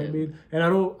 it wasn't. You know what I mean? And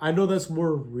I know that's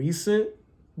more recent,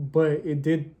 but it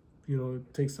did,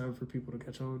 it takes time for people to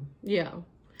catch on. Yeah.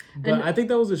 But I think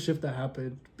that was a shift that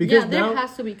happened because there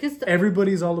has to be because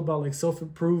everybody's all about like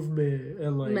self-improvement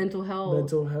and like mental health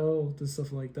and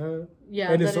stuff like that.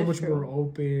 Yeah, and it's so much more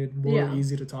open, more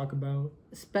easy to talk about.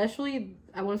 Especially,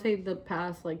 I want to say the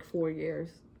past like 4 years,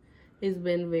 it's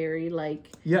been very like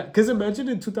because imagine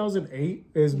in 2008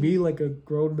 as me like a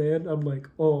grown man, I'm like,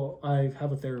 oh, I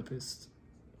have a therapist.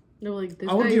 They're like, this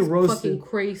guy is fucking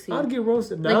crazy. I'd get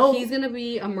roasted now. Like he's gonna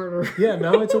be a murderer. Yeah,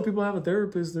 now I tell people I have a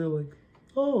therapist, they're like,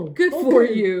 oh, good for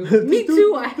you. Me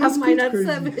too. I have mine at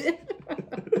 7.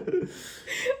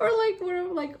 Or like where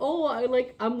I'm like, oh,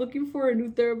 I'm looking for a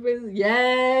new therapist.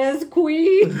 Yes,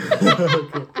 queen.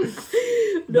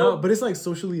 No, but it's like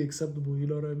socially acceptable. You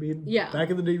know what I mean? Yeah.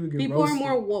 Back in the day, we get people roasted. Are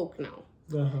more woke now.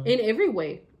 In every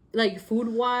way, like food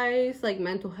wise, like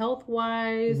mental health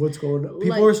wise. What's going on?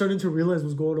 People are starting to realize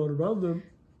what's going on around them.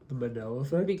 The Mandela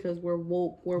effect. Because we're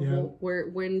woke. We're woke.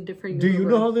 We're in different. Do you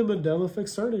know how the Mandela effect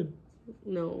started?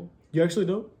 No. You actually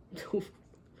don't?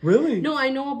 Really? No, I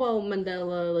know about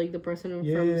Mandela, like the president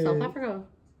from South Africa.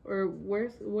 Or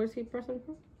where's he president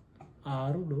from?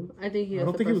 I don't know. I think I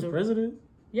don't think he was president.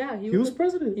 Yeah, he was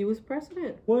president. He was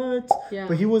president. What? Yeah.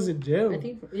 But he was in jail. I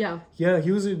think, yeah. Yeah,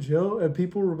 he was in jail, and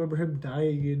people remember him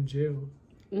dying in jail.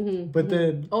 But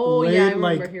then... Oh, I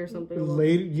remember hearing something about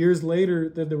years later,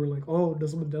 then they were like, oh,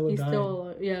 Nelson Mandela died.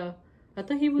 Still, I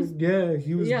thought he was... Yeah,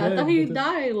 he was dead. I thought he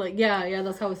died. Like,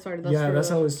 that's how it started. That's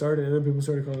how it started. And then people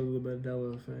started calling it the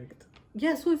Mandela effect.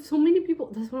 Yeah, so if so many people...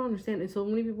 That's what I don't understand. If so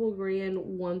many people agree on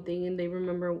one thing and they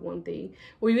remember one thing,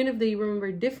 or even if they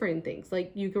remember different things,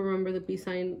 like you can remember the peace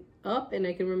sign up and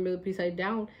I can remember the peace sign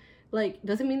down, like,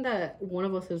 doesn't mean that one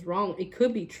of us is wrong. It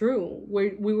could be true.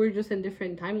 We were just in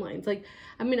different timelines. Like,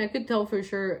 I mean, I could tell for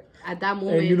sure at that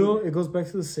moment. And it goes back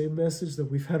to the same message that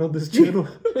we've had on this channel.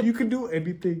 You can do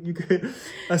anything. You can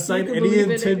assign any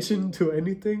intention to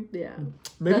anything. Yeah.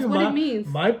 Maybe that's what it means.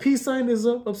 My peace sign is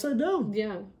upside down.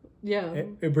 Yeah. Yeah.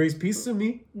 It brings peace to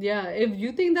me. Yeah. If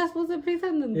you think that's what's a peace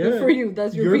sign, then good for you.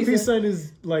 That's your peace sign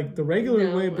is like the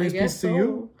regular way. It brings peace to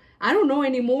you. I don't know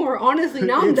anymore. Honestly,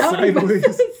 now I'm down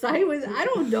sideways. I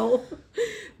don't know.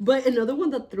 But another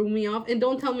one that threw me off, and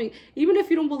don't tell me, even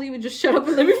if you don't believe it, just shut up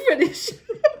and let me finish.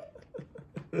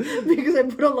 Because I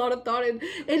put a lot of thought in,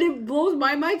 and it blows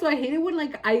my mind. So I hate it when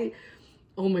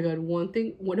Oh my god, one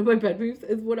of my pet peeves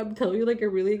is when I'm telling you like a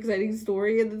really exciting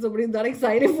story and then somebody's not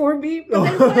excited for me.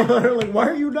 Like, why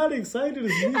are you not excited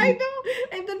as me? I know.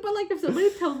 And then, but like, if somebody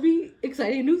tells me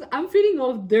exciting news, I'm feeding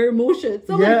off their emotions.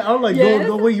 So I'm like, yes.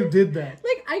 No way you did that.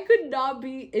 Like, I could not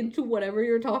be into whatever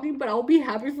you're talking, but I'll be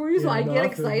happy for you, so I get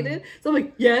excited. So I'm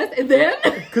like, yes, and then?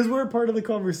 Because we're a part of the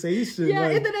conversation. Yeah,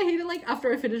 like... and then I hate it, like,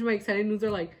 after I finish my exciting news, they're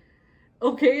like,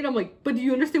 okay, and I'm like, but do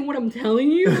you understand what I'm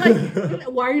telling you? Like,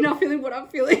 why are you not feeling what I'm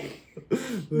feeling?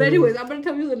 But anyways, I'm gonna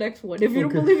tell you the next one. If you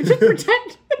don't believe it, just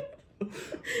pretend.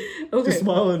 Okay. Just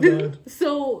smile and nod.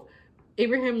 So,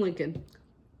 Abraham Lincoln.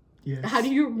 Yes. How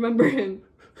do you remember him?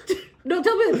 No,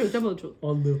 tell me the truth. Tell me the truth.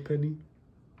 On the penny.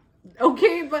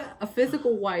 Okay, but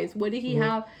physical wise, what did he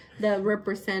have that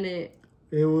represented?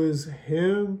 It was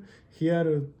him.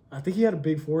 I think he had a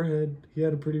big forehead. He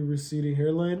had a pretty receding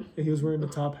hairline, and he was wearing a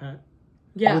top hat.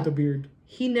 Yeah. With a beard.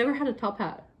 He never had a top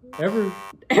hat. Ever.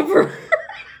 Because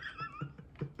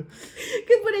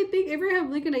when I think Abraham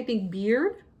Lincoln, I think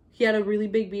beard. He had a really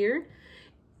big beard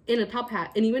and a top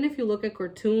hat. And even if you look at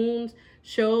cartoons,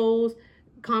 shows,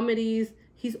 comedies,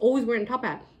 he's always wearing a top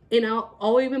hat. And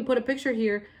I'll even put a picture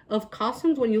here of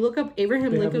costumes. When you look up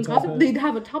Abraham Lincoln costume, they'd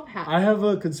have a top hat. I have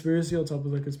a conspiracy on top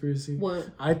of that conspiracy. What?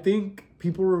 I think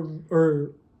people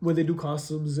or when they do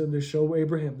costumes and they show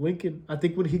Abraham Lincoln, I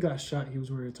think when he got shot, he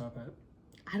was wearing a top hat.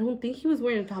 I don't think he was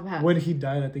wearing a top hat. When he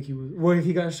died, I think he was. When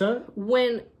he got shot?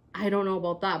 I don't know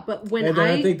about that, but when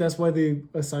I think that's why they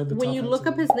assigned the top hat. When you look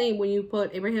up his name, when you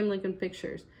put Abraham Lincoln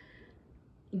pictures,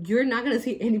 you're not going to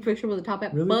see any picture with a top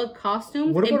hat. Really? But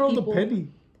costumes. What about the penny?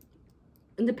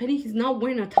 And the penny, he's not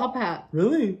wearing a top hat.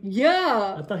 Really?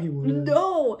 Yeah. I thought he was.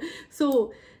 No.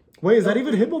 So. Wait, is that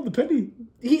even him on the penny?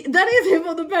 That is him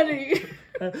on the penny.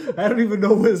 I don't even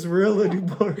know what's real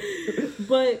anymore.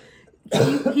 But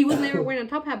he was never wearing a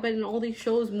top hat. But in all these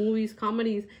shows, movies,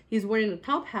 comedies, he's wearing a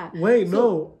top hat. Wait,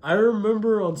 no. I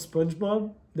remember on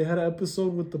SpongeBob, they had an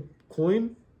episode with the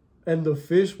coin. And the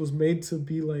fish was made to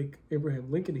be like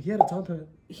Abraham Lincoln. He had a top hat.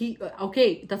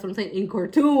 Okay, that's what I'm saying. In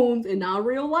cartoons and not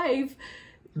real life.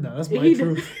 No, that's my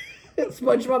truth.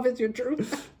 SpongeBob is your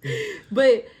truth.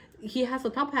 But he has a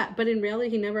top hat. But in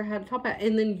reality, he never had a top hat.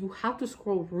 And then you have to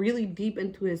scroll really deep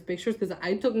into his pictures. Because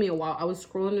it took me a while. I was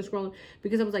scrolling and scrolling.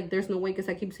 Because I was like, there's no way. Because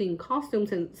I keep seeing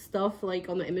costumes and stuff like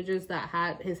on the images that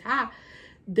had his hat.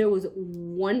 There was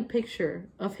one picture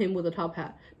of him with a top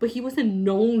hat. But he wasn't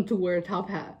known to wear a top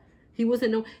hat. He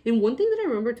wasn't known. And one thing that I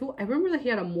remember too, I remember that he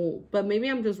had a mole, but maybe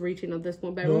I'm just reaching at this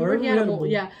point. But I remember he had a mole.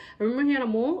 Yeah, I remember he had a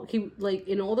mole. He like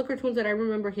in all the cartoons that I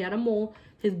remember, he had a mole,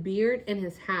 his beard, and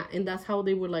his hat, and that's how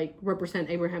they would like represent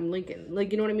Abraham Lincoln.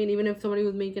 Like, you know what I mean? Even if somebody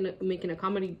was making a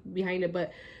comedy behind it,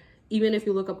 but even if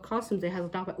you look up costumes, it has a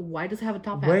top hat. Why does it have a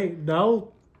top hat? Wait, now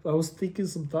I was thinking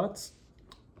some thoughts.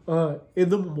 In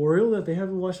the memorial that they have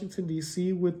in Washington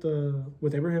D.C. with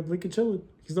Abraham Lincoln chilling,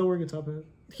 he's not wearing a top hat.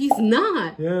 He's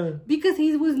not. Yeah. Because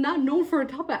he was not known for a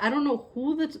top hat. I don't know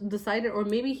who decided, or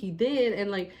maybe he did, and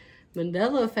like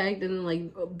Mandela effect, and then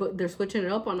like, but they're switching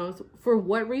it up on us. For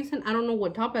what reason? I don't know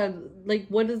what top hat. Like,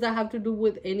 what does that have to do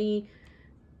with any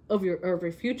of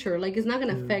your future? Like, it's not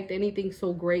gonna affect anything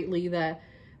so greatly that.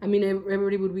 I mean,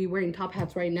 everybody would be wearing top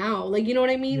hats right now. Like, you know what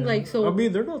I mean? Yeah. Like, so. I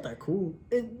mean, they're not that cool.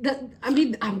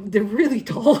 They're really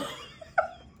tall.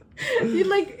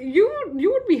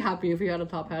 You would be happy if you had a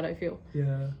top hat, I feel.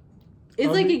 Yeah.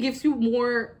 It's it gives you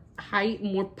more height,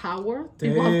 more power. Damn.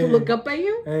 People have to look up at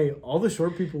you. Hey, all the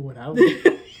short people would have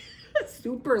it.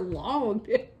 Super long.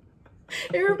 It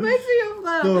reminds me of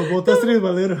the... No, Botaste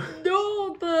Valera.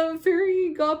 No, the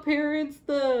fairy godparents,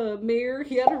 the mayor,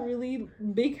 he had a really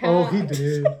big hat. Oh, he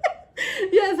did.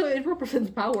 Yeah, so it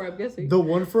represents power, I'm guessing. The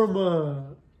one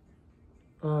from...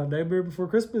 Nightmare Before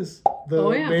Christmas. The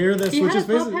mayor that switches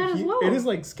faces. It is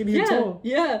like skinny and tall.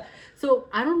 Yeah. So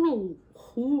I don't know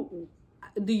who.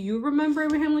 Do you remember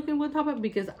Abraham Lincoln with top hat?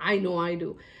 Because I know I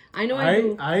do. I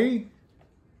do.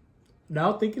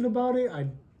 Now thinking about it, I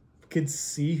could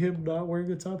see him not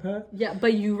wearing a top hat. Yeah,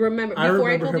 but you remember before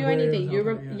I told you anything.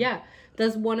 Yeah,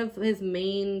 that's one of his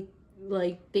main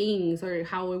like things, or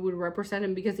how it would represent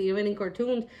him. Because even in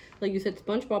cartoons, like you said,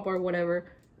 SpongeBob or whatever.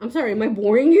 I'm sorry, am I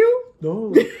boring you?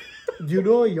 No. You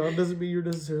know, a yawn doesn't mean you're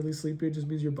necessarily sleepy. It just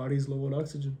means your body's low on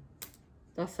oxygen.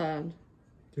 That's sad.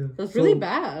 Yeah. That's really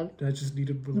bad. I just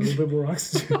needed a little bit more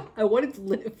oxygen. I wanted to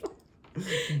live.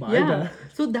 My bad.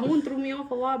 So that one threw me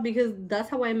off a lot because that's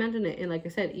how I imagine it. And like I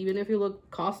said, even if you look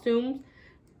costumes,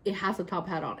 it has a top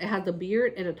hat on. It has a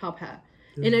beard and a top hat.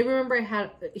 Yeah. And I remember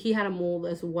he had a mole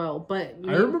as well. But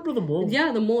I remember the mole.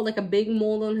 Yeah, the mole, like a big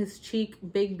mole on his cheek,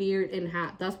 big beard and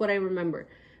hat. That's what I remember.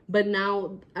 But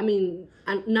now, I mean,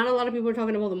 not a lot of people are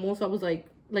talking about the mole, so I was like,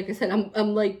 like I said,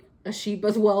 I'm like a sheep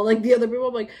as well. Like the other people,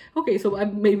 I'm like, okay, so I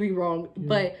may be wrong,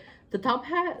 but the top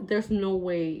hat, there's no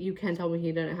way you can tell me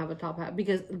he didn't have a top hat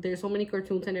because there's so many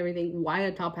cartoons and everything. Why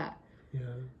a top hat? Yeah,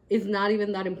 it's not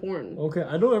even that important. Okay,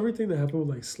 I know everything that happened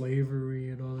with like slavery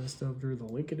and all that stuff during the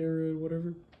Lincoln era and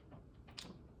whatever.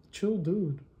 Chill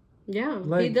dude. Yeah,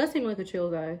 like, he does seem like a chill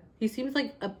guy. He seems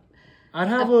like a. I'd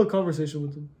have a conversation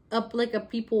with him. Like a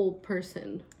people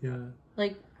person. Yeah.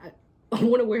 Like I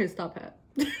want to wear his top hat.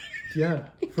 Yeah,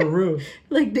 for real.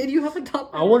 Like, did you have a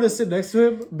top hat? I want to sit next to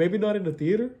him. Maybe not in the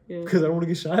theater because I don't want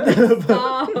to get shot.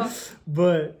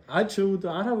 but I'd chill with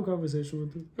him. I'd have a conversation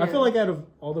with him. Yeah. I feel like out of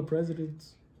all the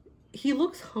presidents, he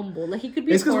looks humble. Like he could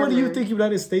be. It's because when you think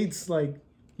United States, like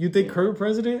you think current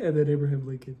president and then Abraham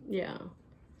Lincoln. Yeah,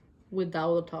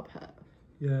 without a top hat.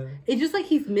 Yeah. It's just like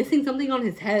he's missing something on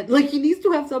his head. Like he needs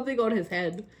to have something on his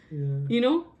head. Yeah. You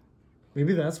know?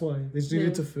 Maybe that's why. They just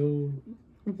needed to fill.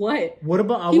 What? What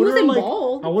about... He wasn't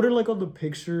bald. I wonder like on the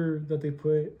picture that they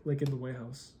put like in the White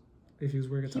House. If he was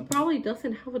wearing a top hat. He probably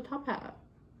doesn't have a top hat.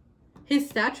 His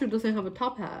statue doesn't have a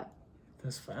top hat.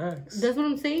 That's facts. That's what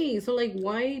I'm saying. So, like,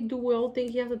 why do we all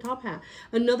think he has a top hat?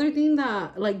 Another thing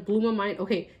that, like, blew my mind.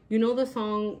 Okay, you know the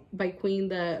song by Queen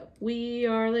that We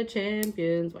Are the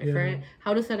Champions, my friend?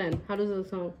 How does that end? How does the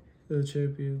song? The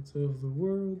champions of the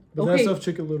world. But that's off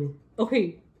Chicken Little.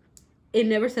 Okay. It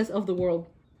never says of the world.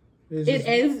 It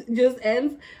just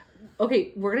ends.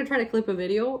 Okay, we're going to try to clip a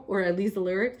video, or at least the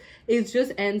lyrics. It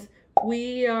just ends,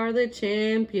 we are the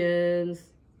champions.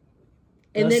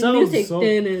 And then music,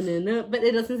 but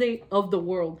it doesn't say of the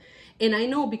world. And I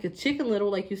know because Chicken Little,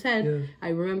 like you said, I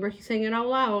remember he sang it out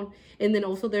loud. And then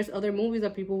also there's other movies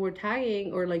that people were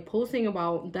tagging or like posting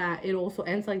about that it also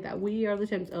ends like that. We are the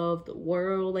champions of the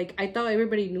world. Like I thought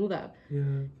everybody knew that. Yeah.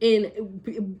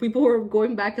 And people were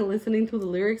going back and listening to the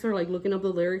lyrics or like looking up the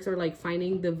lyrics or like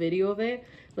finding the video of it,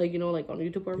 like, you know, like on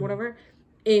YouTube or whatever.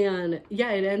 And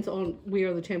yeah, it ends on We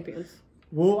Are the Champions.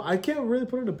 Well, I can't really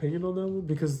put an opinion on that one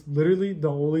because literally the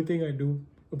only thing I knew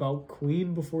about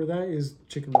Queen before that is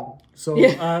Chicken Little. So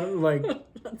I like.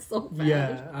 That's so bad.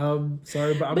 Yeah,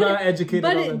 sorry, but I'm not educated.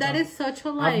 But that is such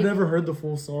a like. I've never heard the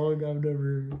full song. I've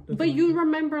never. But you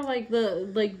remember like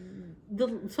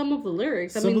some of the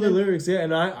lyrics. Some of the lyrics, yeah,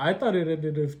 and I thought it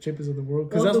ended with Champions of the World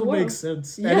because that's what makes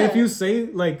sense. Yeah. And if you say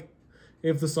like,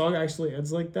 if the song actually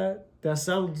ends like that, that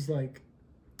sounds like.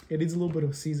 It needs a little bit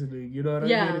of seasoning, you know what I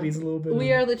mean? It needs a little bit.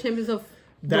 We are the champions of.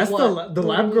 That's the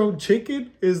lab grown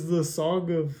chicken is the song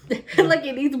of. Like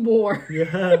it needs more.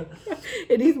 Yeah.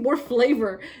 It needs more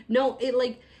flavor. No,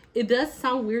 it does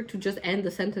sound weird to just end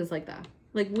the sentence like that.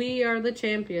 Like we are the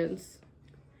champions,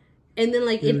 and then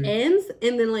like it ends,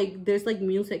 and then like there's like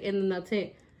music, and then that's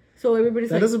it. So everybody's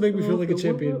that doesn't make me feel like a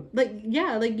champion. Like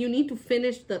like you need to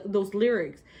finish those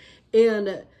lyrics,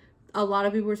 and. A lot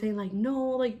of people were saying like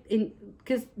no, like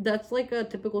because that's like a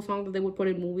typical song that they would put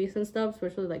in movies and stuff,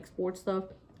 especially like sports stuff,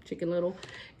 Chicken Little,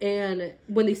 and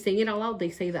when they sing it out loud, they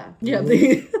say that. Yeah,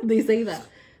 they say that.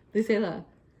 They say that.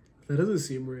 That doesn't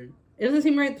seem right. It doesn't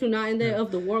seem right to not end it of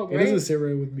the world, right? It doesn't sit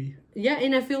right with me. Yeah,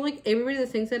 and I feel like everybody that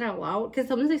sings it out loud, because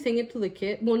sometimes they sing it to the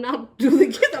kid. Well, not to the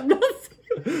kids. I'm not.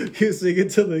 You sing it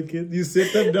to the kids. You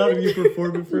sit them down and you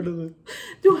perform in front of them.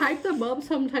 To hype them up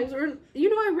sometimes. Or, you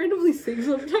know, I randomly sing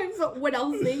sometimes. So when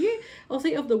I'll sing it, I'll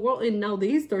say of the world. And now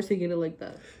they start singing it like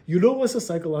that. You know what's a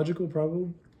psychological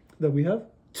problem that we have?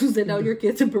 To send out your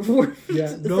kids to perform.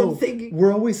 Yeah, no.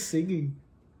 We're always singing.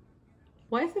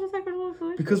 Why is it a psychological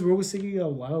problem? Because we're always singing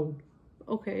out loud.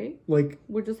 Okay. Like.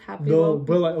 We're just happy. No,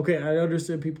 but like, okay, I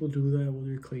understand people do that when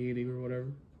you're cleaning or whatever.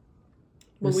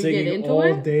 But we get into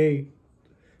all day.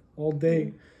 All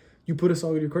day. You put a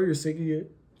song in your car, you're singing it.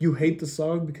 You hate the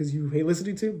song because you hate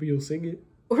listening to it, but you'll sing it.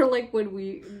 Or like when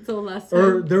last time.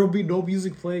 Or there will be no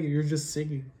music playing and you're just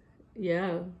singing.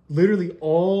 Yeah. Literally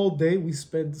all day we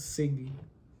spend singing.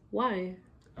 Why?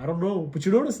 I don't know, but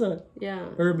you notice that. Yeah.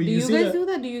 Or, do you guys do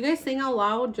that? Do you guys sing out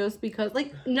loud just because?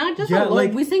 Like, not just out loud.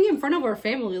 Like, we sing in front of our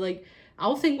family. Like,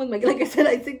 I'll sing with like I said,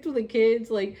 I sing to the kids.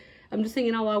 Like, I'm just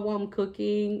singing out loud while I'm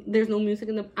cooking. There's no music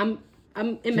in the...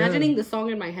 I'm imagining the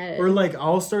song in my head. Or like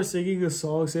I'll start singing a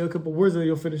song, say a couple words, and then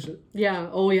you'll finish it. Yeah.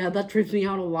 Oh yeah, that trips me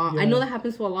out a lot. Yeah. I know that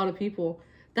happens to a lot of people.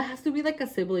 That has to be like a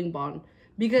sibling bond.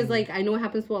 Because like I know it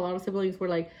happens to a lot of siblings where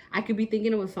like I could be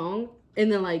thinking of a song and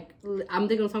then like I'm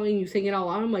thinking of something and you sing it out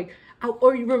loud. I'm like,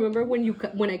 or you remember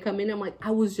when I come in, I'm like,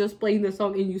 I was just playing the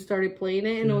song and you started playing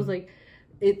it, and I was like,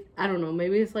 I don't know,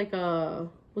 maybe it's like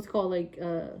what's it called, like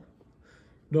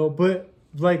No, but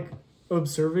like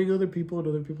observing other people and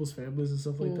other people's families and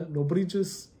stuff like that. Nobody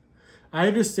just... I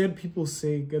understand people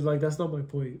sing, and like that's not my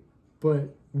point.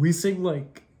 But we sing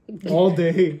like all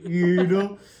day, you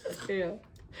know? Yeah.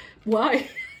 Why?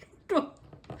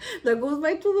 That goes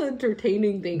back to the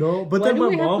entertaining thing. No, but then my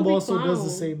mom also does the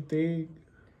same thing.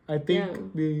 I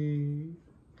think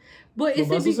But my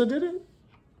mom also did it.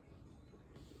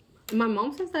 My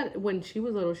mom says that when she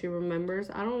was little, she remembers.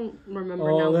 I don't remember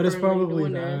now. Oh, that is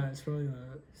probably that. It's probably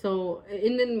that. So,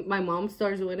 and then my mom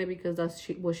starts doing it because that's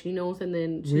what she knows, and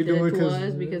then she did it to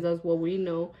us because that's what we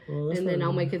know. Well, and then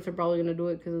now my kids are probably gonna do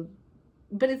it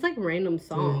but it's like random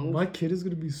songs. Yeah, my kid is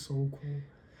gonna be so cool.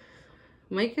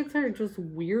 My kids are just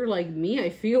weird like me, I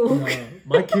feel. Yeah,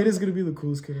 my kid is gonna be the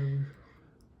coolest kid ever.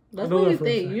 That's what you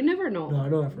think. You never know. No, I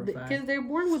know that for a fact. Because they're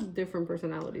born with different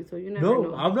personalities, so you never know.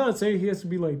 No, I'm not saying he has to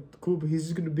be like cool, but he's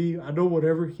just gonna be. I know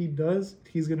whatever he does,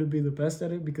 he's gonna be the best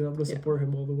at it because I'm gonna support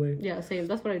him all the way. Yeah, same.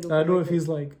 That's what I do. I know if he's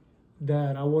like,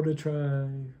 Dad, I want to try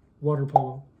water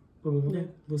polo. Okay,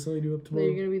 let's sign you up tomorrow.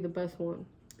 Then you're gonna be the best one.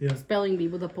 Yeah. Spelling bee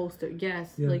with a poster.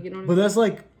 Yes. Yeah. Like, you know what but that's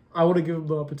like, I want to give him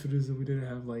the opportunities that we didn't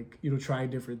have, like, try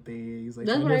different things. Like,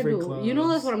 that's what I do. Clubs.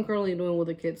 That's what I'm currently doing with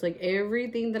the kids. Like,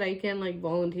 everything that I can, like,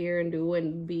 volunteer and do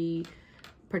and be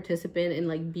participant and,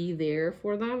 like, be there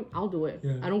for them, I'll do it.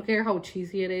 Yeah. I don't care how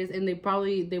cheesy it is. And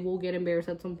they will get embarrassed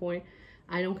at some point.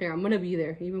 I don't care. I'm going to be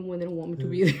there, even when they don't want me to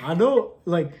be there. I know,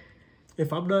 like,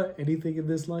 if I'm not anything in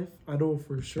this life, I know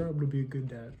for sure I'm going to be a good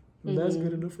dad. And that's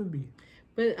good enough for me.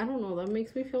 But I don't know. That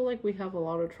makes me feel like we have a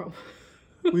lot of trauma.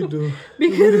 We do.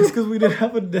 Because we didn't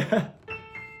have a dad.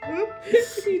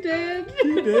 He did.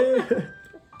 He did.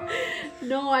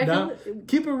 No,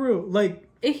 keep it real. Like,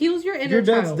 it heals your inner child.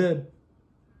 Your dad's dead.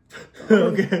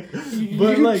 Okay.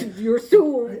 But like, you're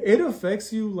so... it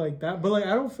affects you like that. But like,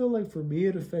 I don't feel like for me,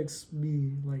 it affects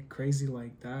me like crazy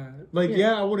like that. Like,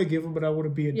 I want to give him, but I want to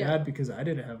be a dad because I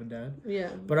didn't have a dad. Yeah.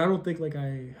 But I don't think like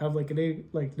I have like a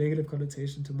negative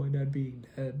connotation to my dad being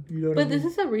dead. You know what I mean? But this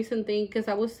is a recent thing because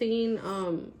I was seeing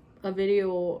a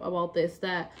video about this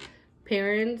that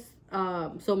parents,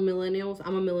 so millennials,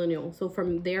 I'm a millennial. So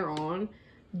from there on,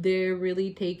 they're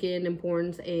really taking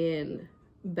importance in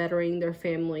bettering their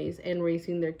families and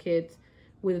raising their kids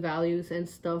with values and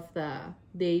stuff that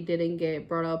they didn't get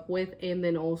brought up with. And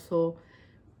then also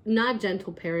not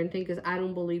gentle parenting, because I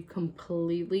don't believe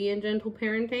completely in gentle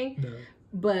parenting. No.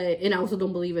 And I also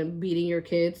don't believe in beating your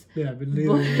kids. Yeah, but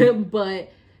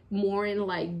more in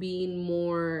like being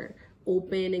more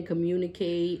open and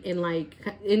communicate and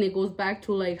it goes back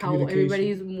to like how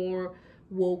everybody's more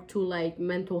woke to like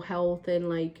mental health and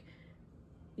like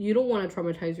you don't want to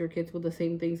traumatize your kids with the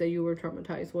same things that you were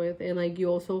traumatized with. And, like, you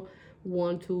also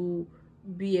want to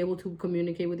be able to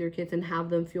communicate with your kids and have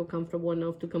them feel comfortable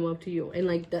enough to come up to you. And,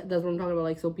 like, that's what I'm talking about.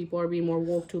 Like, so people are being more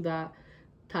woke to that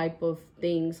type of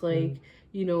things. Like,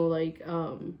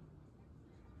 mental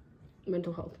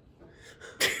health.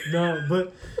 No,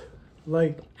 but,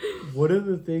 like, one of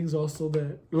the things also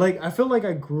that... Like, I feel like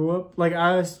I grew up... Like,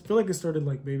 I feel like it started,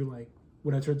 like, maybe, like,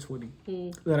 when I turned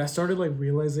 20, that I started like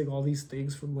realizing all these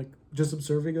things from like just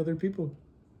observing other people.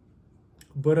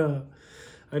 But I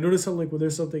noticed how like when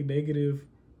there's something negative,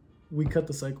 we cut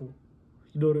the cycle.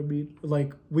 You know what I mean?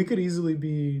 Like we could easily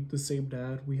be the same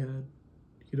dad we had.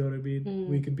 You know what I mean?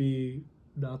 We could be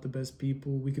not the best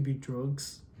people. We could be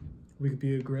drunks. We could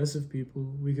be aggressive people.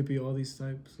 We could be all these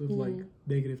types of like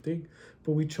negative things.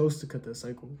 But we chose to cut that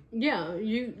cycle. Yeah,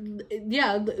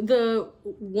 the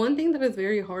one thing that is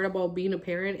very hard about being a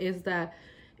parent is that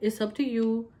it's up to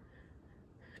you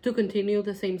to continue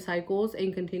the same cycles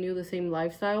and continue the same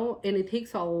lifestyle. And it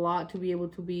takes a lot to be able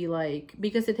to be like,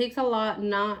 because it takes a lot,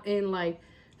 not in like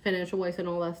financial wise and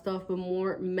all that stuff, but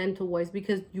more mental wise,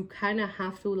 because you kind of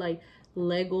have to like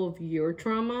let go of your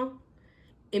trauma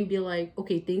and be like,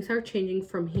 okay, things are changing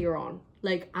from here on.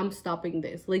 Like, I'm stopping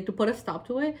this. Like, to put a stop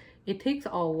to it, it takes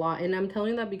a lot. And I'm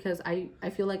telling that because I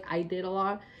feel like I did a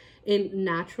lot. And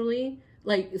naturally,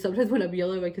 like, sometimes when I'm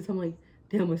yelling at my kids, I'm like,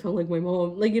 damn, I sound like my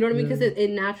mom. Like, you know what I mean? Because it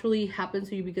naturally happens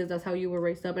to you because that's how you were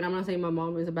raised up. And I'm not saying my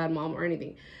mom is a bad mom or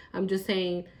anything. I'm just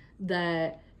saying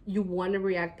that you want to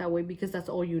react that way because that's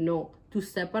all you know. To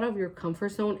step out of your comfort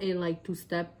zone and, like, to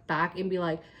step back and be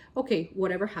like, okay,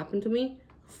 whatever happened to me,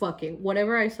 fuck it.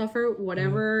 Whatever I suffer,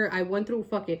 whatever I went through,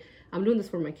 fuck it. I'm doing this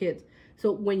for my kids.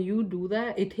 So when you do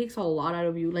that, it takes a lot out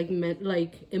of you, like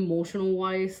emotional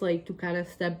wise, like to kind of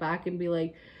step back and be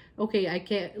like, okay, I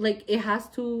can't, like there has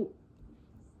to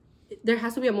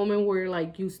be a moment where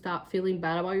like you stop feeling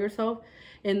bad about yourself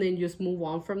and then just move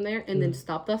on from there and then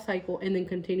stop that cycle and then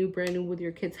continue brand new with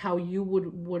your kids, how you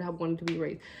would have wanted to be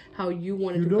raised, how you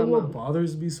wanted to come up. You know what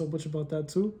bothers me so much about that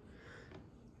too?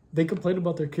 They complain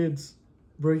about their kids.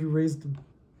 Bro, you raised them.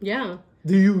 Yeah.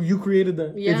 You created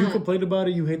that. Yeah. If you complain about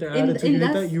it, you hate their attitude, you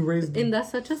hate that, you raised them. And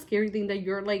that's such a scary thing that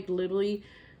you're like literally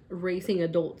raising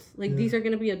adults. Like, these are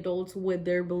going to be adults with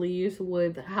their beliefs,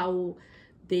 with how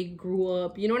they grew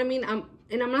up. You know what I mean? I'm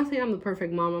not saying I'm the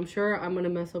perfect mom. I'm sure I'm going to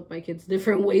mess up my kids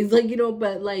different ways. Like, you know,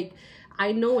 but like,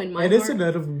 I know in my heart. And it's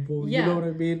inevitable. You know what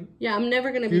I mean? Yeah, I'm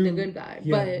never going to be the good guy.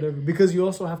 Yeah, but never. Because you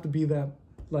also have to be that,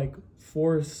 like,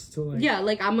 force to, like... Yeah,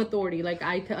 like, I'm authority. Like,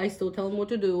 I still tell them what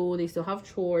to do. They still have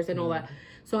chores and all that.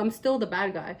 So I'm still the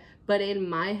bad guy. But in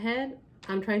my head,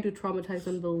 I'm trying to traumatize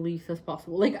them the least as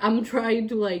possible. Like, I'm trying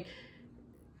to, like...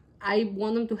 I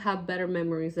want them to have better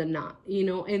memories than not, you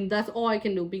know? And that's all I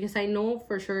can do. Because I know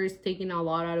for sure it's taking a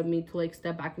lot out of me to, like,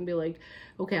 step back and be like,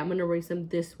 okay, I'm going to raise them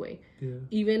this way. Yeah.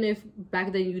 Even if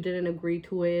back then you didn't agree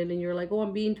to it and you're like, oh,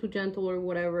 I'm being too gentle or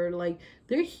whatever. Like,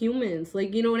 they're humans.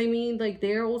 Like, you know what I mean? Like,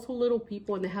 they're also little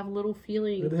people and they have little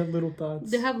feelings. And they have little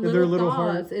thoughts. They have little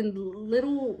thoughts and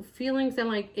little feelings. And,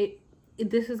 like,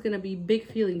 this is going to be big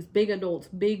feelings, big adults,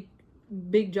 big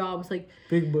jobs. Like,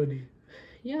 big money.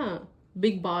 Yeah.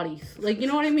 Big bodies. Like, you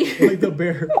know what I mean? Like the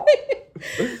bear.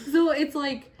 So it's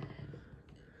like,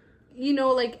 you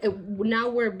know, like, now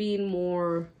we're being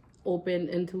more open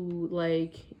into,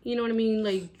 like, you know what I mean?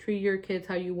 Like, treat your kids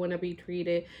how you want to be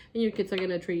treated. And your kids are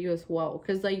going to treat you as well.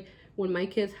 Because, like, when my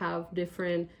kids have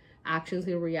different actions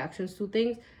and reactions to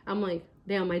things, I'm like,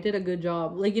 damn, I did a good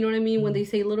job. Like, you know what I mean? When they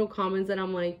say little comments and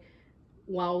I'm like,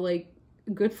 wow, like,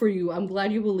 good for you. I'm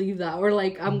glad you believe that. Or,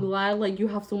 like, I'm glad, like, you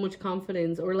have so much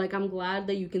confidence. Or, like, I'm glad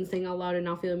that you can sing out loud and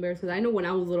not feel embarrassed. Because I know when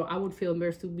I was little, I would feel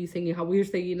embarrassed to be singing how we're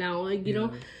singing now. Like, you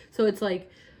know? So it's, like,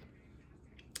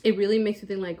 it really makes you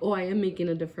think, like, oh, I am making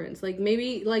a difference. Like,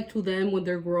 maybe, like, to them when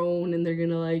they're grown and they're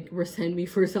gonna, like, resent me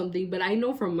for something. But I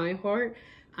know from my heart,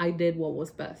 I did what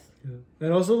was best. Yeah.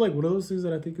 And also, like, one of those things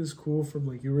that I think is cool from,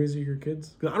 like, you raising your kids.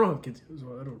 Because I don't have kids,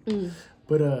 so I don't.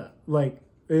 But, like,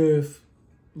 if...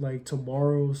 like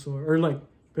tomorrow, so or like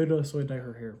Pena so I dye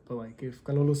her hair, but like if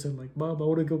Kalolo said like, Mom, I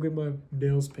want to go get my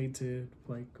nails painted,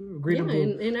 like green and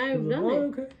blue, and I've done it.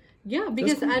 Okay. Yeah,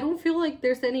 because cool. I don't feel like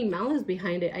there's any malice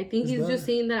behind it. I think he's just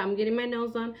seeing that I'm getting my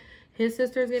nails done. His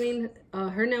sister's getting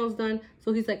her nails done,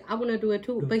 so he's like, I want to do it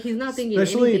too. But he's not thinking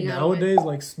especially anything nowadays,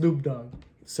 like Snoop Dogg,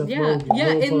 Seth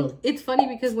Rogen, and it's funny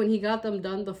because when he got them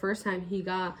done the first time, he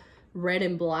got red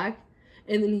and black,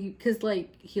 and then because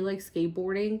like he likes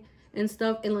skateboarding and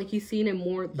stuff, and like he's seen it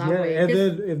more that way. And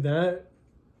then in that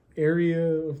area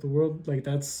of the world, like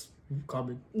that's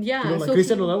common. Yeah, you know, like so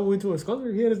Cristiano Ronaldo went to a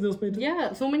scholar, he had his nails painted.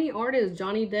 Yeah, so many artists,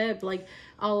 Johnny Depp, like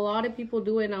a lot of people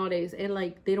do it nowadays, and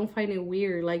like they don't find it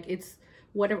weird. Like it's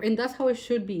whatever, and that's how it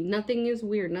should be. Nothing is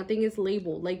weird. Nothing is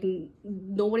labeled. Like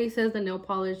nobody says the nail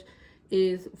polish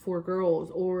is for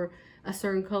girls or a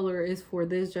certain color is for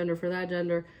this gender, for that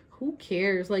gender. Who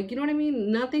cares? Like, you know what I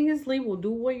mean? Nothing is labeled. Do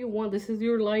what you want. This is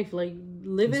your life. Like,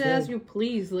 live it as you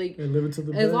please. Like, and live it to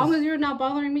the as best. Long as you're not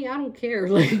bothering me, I don't care.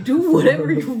 Like, do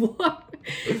whatever you want.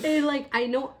 And like, I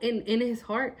know in his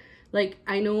heart, like,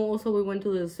 I know also we went to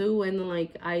the zoo and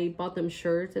like I bought them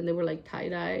shirts and they were like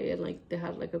tie-dye and like they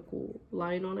had like a cool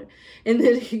line on it. And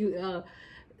then he,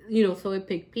 you know, so I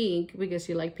picked pink because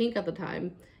she liked pink at the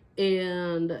time.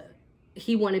 And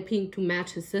he wanted pink to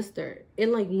match his sister,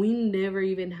 and like we never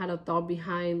even had a thought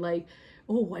behind like,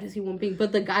 oh, why does he want pink?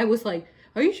 But the guy was like,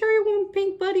 are you sure you want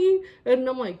pink, buddy? And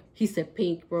I'm like, he said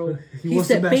pink, bro. He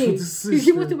said pink.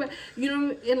 He wants to, you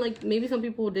know, and like maybe some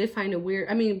people did find it weird.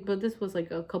 I mean, but this was like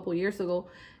a couple years ago.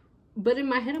 But in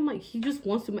my head, I'm like, he just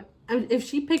wants to. I mean, if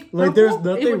she picked purple, like, there's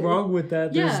nothing wrong with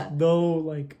that. Yeah. There's no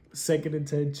like second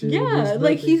intention. Yeah,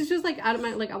 like he's just like out of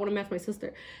my like I want to match my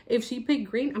sister. If she picked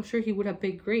green, I'm sure he would have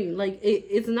picked green. Like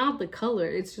it's not the color.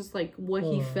 It's just like what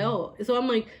he felt. So I'm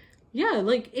like, yeah,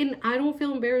 like and I don't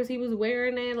feel embarrassed. He was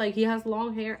wearing it. Like he has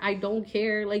long hair. I don't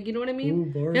care. Like you know what I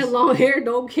mean? Ooh, he has long hair.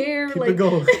 Don't care. Keep like it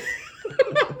going.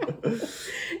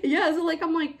 Yeah. So like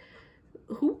I'm like,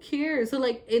 who cares? So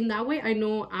like in that way I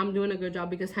know I'm doing a good job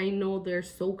because I know they're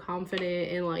so confident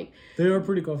and like they are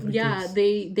pretty confident. Yeah, kids.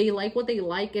 They like what they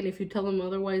like, and if you tell them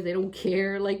otherwise they don't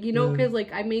care. Like, you know, because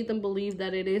like I made them believe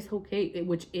that it is okay,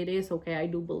 which it is okay. I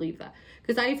do believe that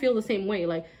because I feel the same way.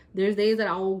 Like there's days that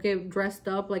I'll get dressed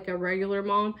up like a regular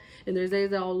mom, and there's days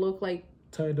that I'll look like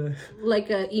tie-dye, like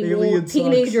a emo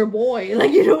teenager boy.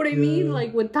 Like, you know what I mean?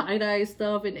 Like with tie-dye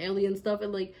stuff and alien stuff,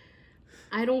 and like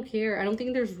I don't care. I don't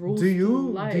think there's rules. Do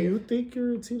you think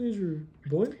you're a teenager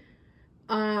boy?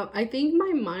 I think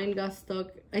my mind got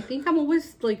stuck. I think I'm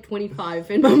always like 25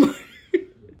 in my mind.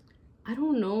 I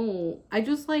don't know. I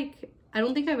just like I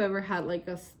don't think I've ever had like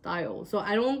a style. So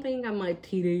I don't think I'm a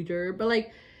teenager. But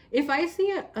like if I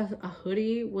see a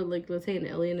hoodie with like let's say an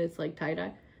alien, it's like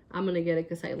tie-dye, I'm gonna get it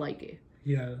because I like it.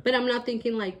 Yeah. But I'm not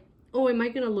thinking like oh, am I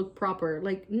gonna look proper?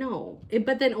 Like, no.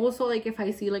 But then also, like, if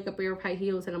I see like a pair of high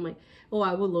heels and I'm like, oh,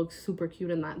 I would look super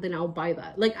cute in that, then I'll buy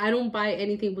that. Like, I don't buy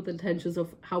anything with intentions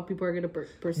of how people are gonna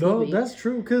perceive me. No, that's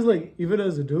true. Because, like, even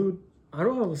as a dude, I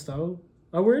don't have a style.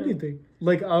 I wear anything.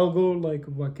 Like, I'll go like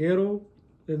vaquero,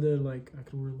 and then like I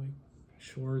can wear like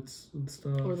shorts and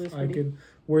stuff. I can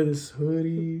wear this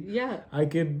hoodie. Yeah. I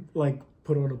can like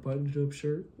put on a button-up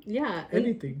shirt. Yeah.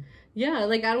 Anything. Yeah,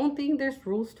 like I don't think there's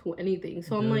rules to anything.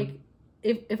 So I'm like,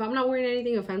 if I'm not wearing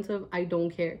anything offensive, I don't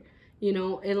care. You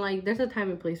know, and like there's a time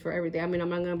and place for everything. I mean, I'm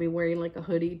not gonna be wearing like a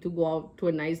hoodie to go out to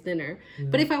a nice dinner.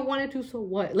 But if I wanted to, so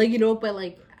what? Like, you know, but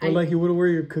like like you wouldn't wear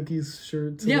your cookies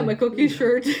shirt. Yeah, my cookies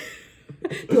shirt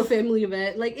to a family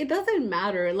event. Like, it doesn't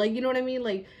matter. Like, you know what I mean?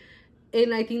 Like,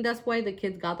 and I think that's why the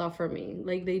kids got that from me.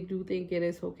 Like, they do think it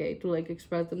is okay to like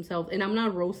express themselves, and I'm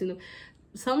not roasting them.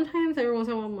 Sometimes every once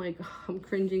in a while I'm like, I'm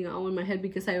cringing out in my head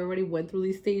because I already went through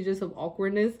these stages of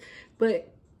awkwardness,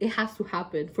 but it has to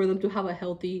happen for them to have a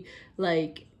healthy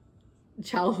like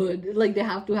childhood. Like, they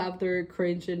have to have their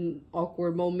cringe and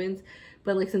awkward moments,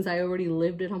 but like since I already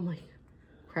lived it, I'm like,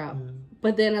 crap.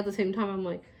 But then at the same time I'm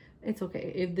like, it's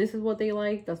okay. If this is what they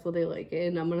like, that's what they like,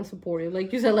 and I'm gonna support it.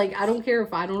 Like you said, like I don't care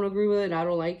if I don't agree with it, I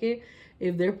don't like it.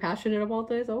 If they're passionate about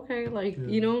this, okay, like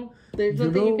you know, there's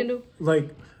nothing you can do.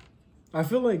 Like, I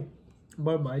feel like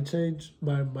my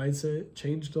mindset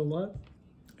changed a lot,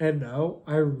 and now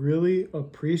I really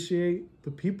appreciate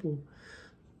the people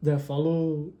that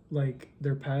follow like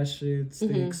their passions.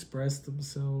 They express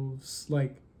themselves.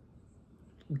 Like,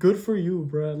 good for you,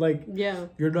 bruh. Like,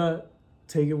 you're not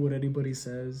taking what anybody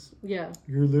says. Yeah,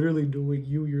 you're literally doing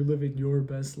you. You're living your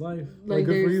best life. Like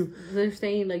good for you. They're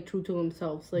staying like true to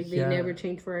themselves. Like, they never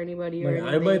change for anybody. Or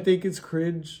I might think it's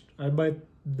cringe. I might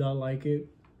not like it.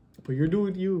 But you're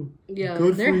doing you. Yeah,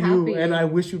 good for you, and I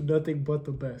wish you nothing but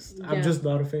the best. Yeah. I'm just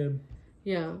not a fan.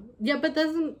 Yeah, but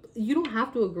you don't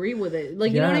have to agree with it.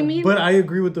 Like, you know what I mean? But I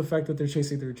agree with the fact that they're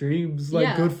chasing their dreams.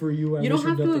 Like, good for you. You don't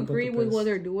have to agree with what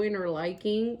they're doing or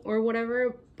liking or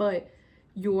whatever, but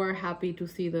you are happy to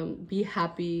see them be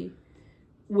happy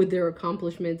with their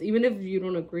accomplishments, even if you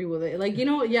don't agree with it. Like, you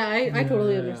know, I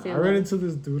totally understand. I ran into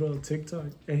this dude on TikTok,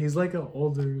 and he's like an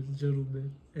older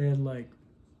gentleman, and like,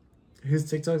 his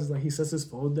TikTok is like, he sets his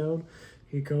phone down,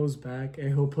 he goes back, and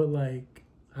he'll put like,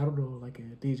 I don't know, like a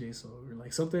DJ song or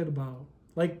like something about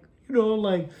like, you know,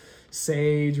 like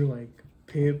Sage or like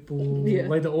Pitbull,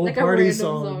 like the old like party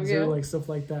songs or like stuff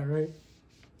like that, right?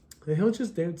 And he'll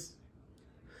just dance,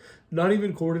 not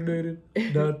even coordinated,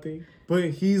 nothing. But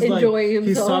he's enjoying himself.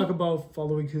 He's talking about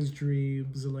following his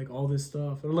dreams and like all this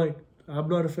stuff. And I'm like, I'm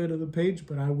not a fan of the page,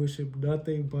 but I wish him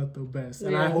nothing but the best,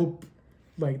 and I hope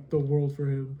like the world for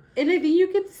him. And I think you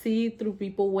can see through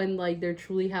people when like they're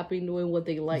truly happy doing what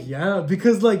they like. Yeah,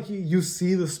 because like you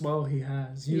see the smile he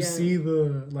has, you see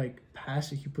the like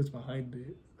passion he puts behind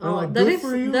it. Oh, like,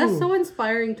 that's so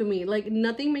inspiring to me. Like,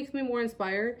 nothing makes me more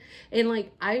inspired. And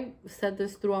like, I've said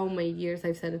this throughout my years.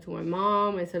 I've said it to my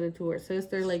mom, I said it to her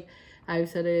sister, like I've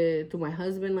said it to my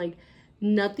husband. Like,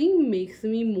 nothing makes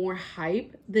me more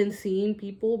hype than seeing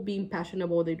people being passionate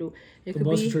about what they do. It could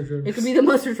be the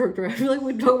monster truck driver. I feel like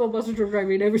we talk about monster truck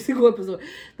driving in every single episode.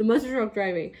 The monster truck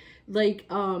driving. Like,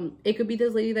 it could be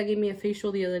this lady that gave me a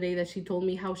facial the other day that she told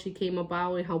me how she came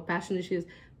about and how passionate she is.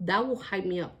 That will hype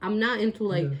me up. I'm not into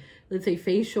like, let's say,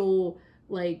 facial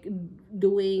like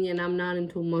doing, and I'm not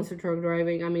into monster truck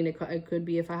driving. I mean, it could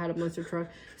be if I had a monster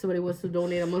truck, somebody was to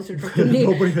donate a monster truck to me.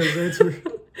 Nobody has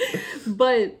answered.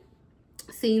 But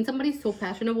seeing somebody so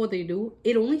passionate about what they do,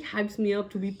 it only hypes me up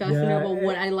to be passionate about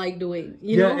what I like doing.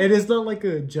 You know? And it's not like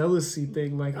a jealousy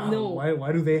thing. Like,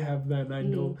 why do they have that and I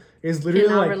don't? It's literally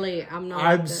like, relate.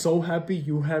 I'm so happy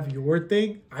you have your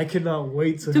thing. I cannot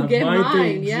wait to have get mine.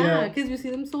 Thing. Yeah, because you see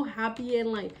them so happy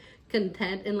and like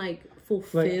content and like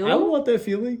fulfilled. Like, I want that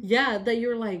feeling. Yeah, that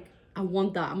you're like, I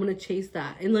want that. I'm gonna chase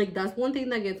that. And like, that's one thing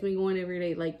that gets me going every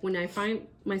day. Like, when I find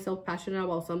myself passionate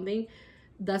about something,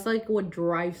 that's like what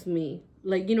drives me.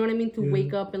 Like, you know what I mean? To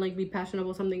wake up and like be passionate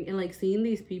about something, and like seeing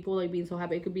these people like being so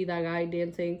happy. It could be that guy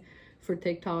dancing for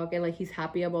TikTok and like he's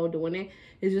happy about doing it.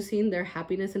 It's just seeing their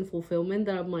happiness and fulfillment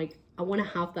that I'm like, I want to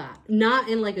have that. Not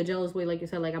in like a jealous way, like you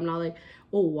said. Like, I'm not like,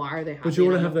 oh, why are they happy? But you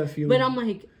want to have that feeling. But I'm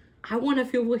like, I want to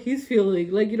feel what he's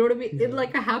feeling. Like, you know what I mean? In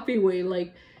like a happy way.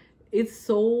 Like, it's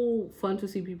so fun to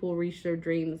see people reach their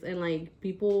dreams, and like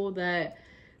people that,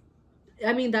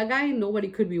 I mean, that guy, nobody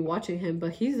could be watching him,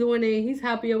 but he's doing it. He's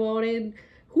happy about it.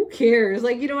 Who cares?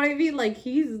 Like, you know what I mean? Like,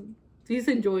 he's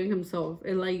enjoying himself.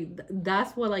 And like,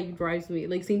 that's what like drives me.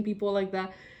 Like, seeing people like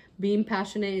that being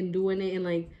passionate and doing it, and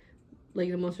like like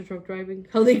the monster truck driving,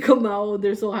 how they come out and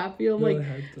they're so happy. I'm like,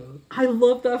 I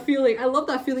love that feeling. I love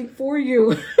that feeling for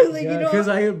you. Like, yeah, because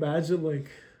I imagine like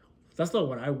that's not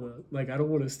what I want. Like, I don't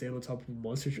want to stand on top of a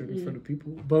monster truck in front of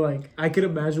people, but like I can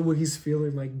imagine what he's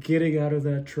feeling like getting out of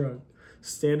that truck,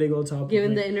 standing on top,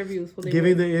 giving of the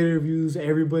interviews,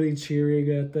 everybody cheering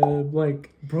at them.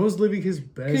 Like, bro's living his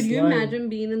best. Could you imagine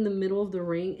being in the middle of the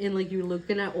ring and like you're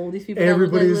looking at all these people,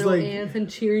 everybody's that look like little ants and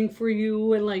cheering for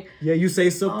you, and like you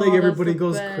say something, everybody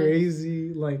goes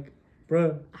crazy. Like,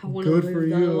 bruh, good for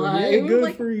you. Yeah, good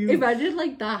like, for you. Imagine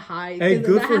like that high. Hey,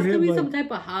 good for him. There has to be like, some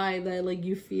type of high that like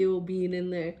you feel being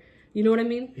in there. You know what I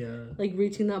mean? Yeah. Like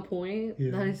reaching that point.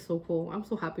 Yeah. That is so cool. I'm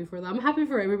so happy for that. I'm happy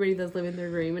for everybody that's living their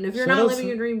dream. And if you're not living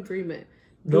your dream, dream it.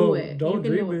 Do it. Don't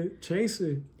dream it. Chase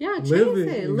it. Yeah, chase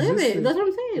it. Live it. That's what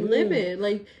I'm saying. Yeah. Live it.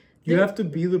 Like, you have to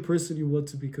be the person you want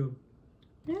to become.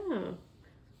 Yeah. Do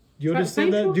you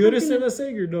understand that? Do you understand that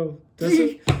saying or no? That's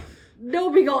it.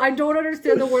 No, Bigo, I don't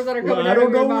understand the words that are coming out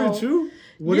of your mouth. I don't know with you.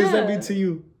 What does that mean to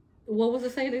you? What was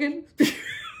it saying again?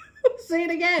 Say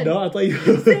it again. No, I thought you...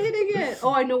 Say it again.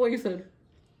 Oh, I know what you said.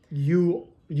 You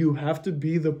have to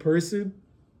be the person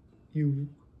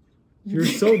you're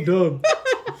so dumb.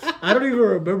 I don't even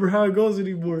remember how it goes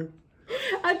anymore.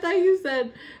 I thought you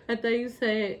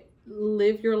said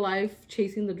live your life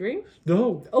chasing the dream.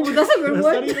 No. Oh, but that's a good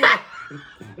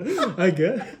one. I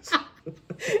guess.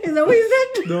 Is that what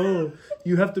you said? No.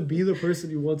 You have to be the person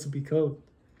you want to become.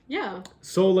 Yeah.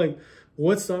 So like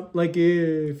what's up? Like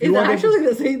if you want actually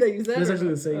the same that you said? That's actually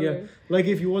the same, yeah. Like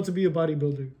if you want to be a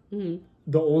bodybuilder,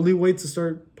 the only way to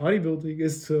start bodybuilding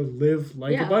is to live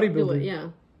like a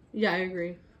bodybuilder. Yeah, I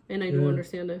agree, and I do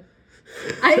understand it.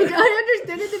 I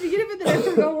understand at the beginning, but then I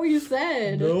forgot what you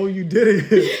said. No, you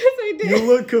didn't. Yes, I did. You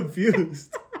look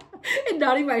confused. And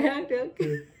nodding my head.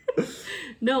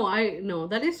 No,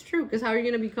 that is true. Because how are you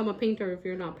gonna become a painter if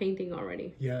you're not painting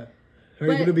already? Yeah, how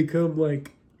are you gonna become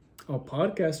like a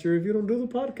podcaster if you don't do the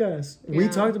podcast? Yeah. We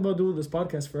talked about doing this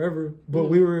podcast forever, but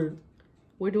we're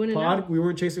doing it now. We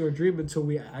weren't chasing our dream until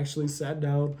we actually sat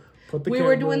down, put the camera. We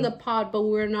were doing the pod, but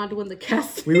we were not doing the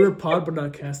casting. We were pod, but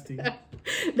not casting.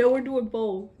 No, we're doing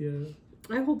both. Yeah.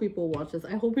 I hope people watch this.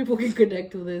 I hope people can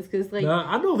connect to this, because like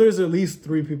I know there's at least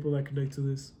 3 people that connect to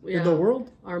this in the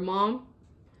world. Our mom,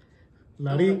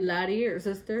 Lari, her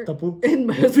sister, Tapu, and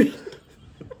my husband.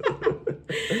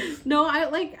 No,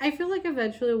 I feel like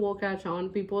eventually we'll catch on.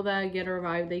 People that get our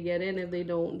vibe, they get it, and if they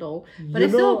don't. But I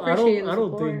still appreciate the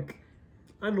support.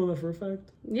 I know that for a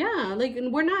fact. Yeah, like,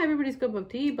 we're not everybody's cup of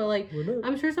tea, but like,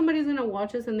 I'm sure somebody's gonna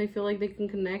watch us and they feel like they can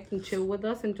connect and chill with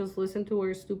us and just listen to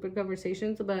our stupid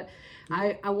conversations. But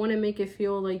I want to make it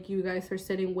feel like you guys are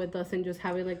sitting with us and just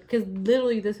having like, because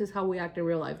literally this is how we act in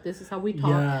real life. This is how we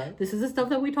talk. Yeah. This is the stuff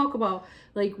that we talk about.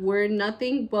 Like, we're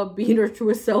nothing but being our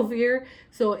truest self here.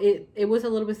 So it was a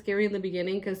little bit scary in the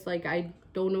beginning, because like I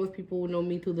don't know if people know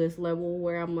me to this level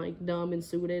where I'm like dumb and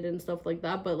suited and stuff like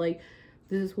that. But like,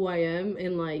 this is who I am,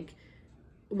 and like,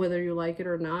 whether you like it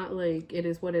or not, like, it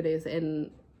is what it is. And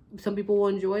some people will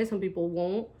enjoy it, some people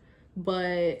won't.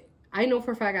 But I know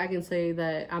for a fact I can say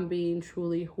that I'm being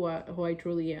truly who I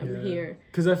truly am here.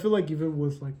 Because I feel like even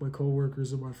with like my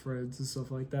coworkers and my friends and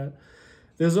stuff like that,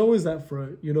 there's always that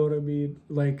front. You know what I mean?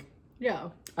 Like, yeah,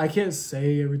 I can't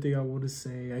say everything I want to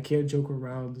say. I can't joke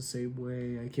around the same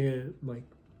way. I can't like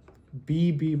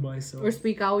be myself, or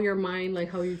speak out your mind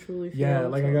like how you truly feel. Yeah,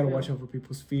 like, I gotta watch out for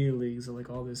people's feelings and like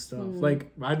all this stuff.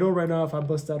 Like, I know right now if I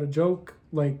bust out a joke,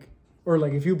 like, or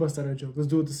like if you bust out a joke, let's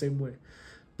do it the same way,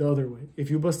 the other way.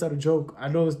 If you bust out a joke, I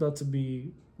know it's not to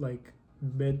be like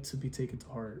meant to be taken to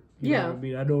heart. You know what I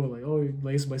mean? I know like, oh,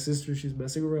 like, it's my sister, she's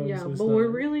messing around. Yeah, so but we're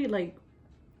really like,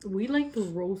 we like to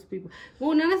roast people.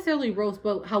 Well, not necessarily roast,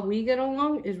 but how we get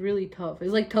along is really tough.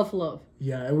 It's like tough love.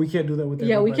 Yeah, and we can't do that with everybody.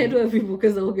 Yeah, we can't do that with people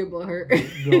because they'll get hurt.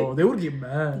 No, they would get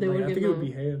mad. I think it would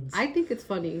be hands. I think it's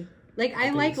funny. Like,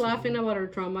 I like laughing about our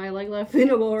trauma. I like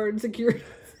laughing about our insecurities.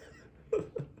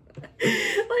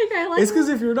 It's because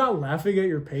if you're not laughing at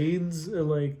your pains and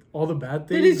like all the bad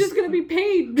things, then it's just gonna be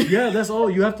pain. Yeah, that's all.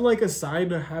 You have to like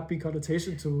assign a happy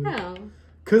connotation to it. Yeah.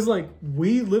 Because like,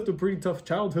 we lived a pretty tough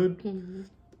childhood. Mm-hmm.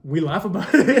 We laugh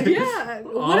about it. Yeah.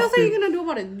 What else are you going to do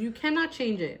about it? You cannot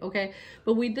change it, okay?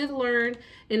 But we did learn,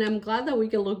 and I'm glad that we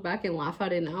can look back and laugh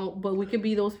at it now. But we could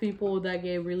be those people that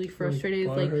get really frustrated.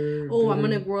 Like, oh, I'm going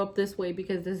to grow up this way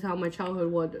because this is how my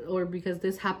childhood was, or because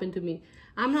this happened to me.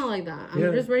 I'm not like that.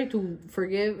 I'm just ready to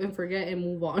forgive and forget and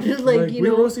move on. like, you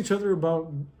know, we roast each other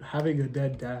about having a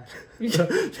dead dad.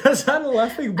 That's not a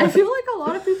laughing back. I feel like a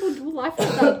lot of people do laugh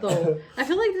at that, though. I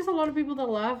feel like there's a lot of people that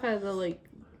laugh at the, like,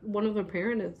 one of their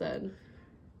parents is dead.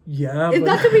 Yeah, it's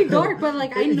not to be dark, but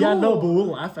like I know. Yeah, no, but we'll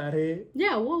laugh at it.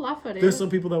 Yeah, we'll laugh at it. There's some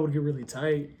people that would get really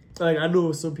tight. Like I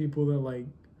know some people that like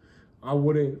I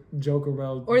wouldn't joke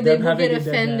around. Or they would get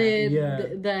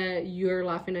offended that you're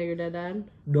laughing at your dead dad.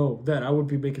 No, that I would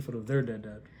be making fun of their dead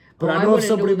dad. But I know if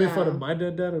somebody made fun of my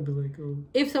dead dad, I'd be like, oh.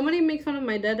 If somebody makes fun of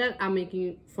my dead dad, I'm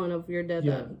making fun of your dead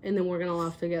dad, and then we're gonna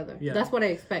laugh together. Yeah. That's what I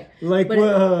expect. Like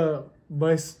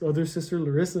my other sister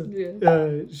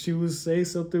Larissa, she was saying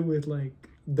something with like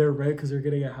their rent because they're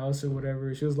getting a house or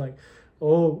whatever. She was like,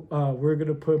 "Oh, we're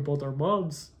gonna put both our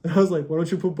moms." And I was like, "Why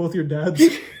don't you put both your dads?"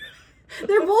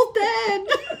 They're both dead.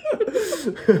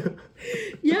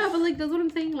 Yeah, but like that's what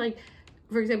I'm saying. Like,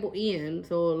 for example, Ian,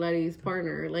 so Letty's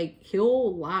partner, like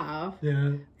he'll laugh.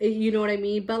 Yeah. You know what I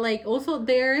mean? But like also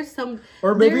there is some,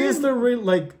 or maybe it's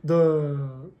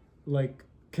the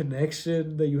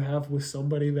connection that you have with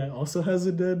somebody that also has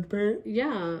a dead parent.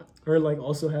 Yeah. Or like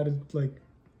also had a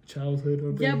childhood.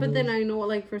 Or yeah, but then I know,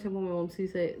 like, for example, my mom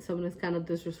sees it, someone is kind of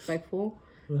disrespectful.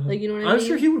 Like, you know what I mean? I'm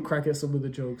sure he would crack at some of the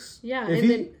jokes. Yeah,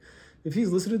 if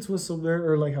he's listening to us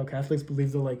somewhere, or like how Catholics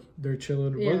believe that like they're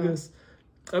chilling among us,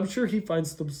 I'm sure he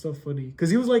finds some stuff funny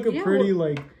because he was like a pretty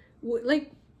like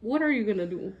what are you gonna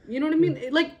do? You know what I mean?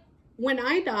 Like when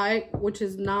I die, which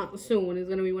is not soon, it's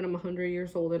gonna be when I'm 100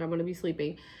 years old and I'm gonna be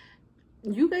sleeping.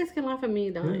 You guys can laugh at me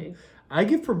dying. I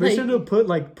give permission to put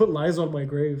lies on my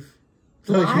grave.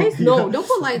 Lies? No, don't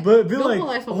put lies. But be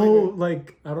like, oh,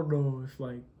 like I don't know if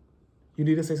like you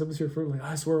need to say something to your friend, like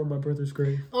I swear on my brother's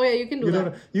grave. Oh yeah, you can do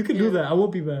that. You can do that. I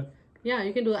won't be mad. Yeah,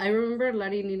 you can do that. I remember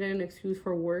Letty needed an excuse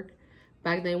for work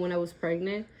back then when I was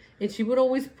pregnant, and she would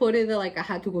always put it that like I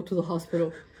had to go to the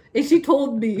hospital, and she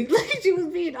told me, like, she was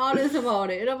being honest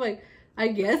about it, and I'm like, I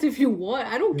guess if you want,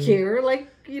 I don't care, like,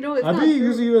 you know. It's I'd be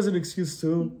using you as an excuse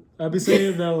too. I'd be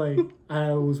saying that like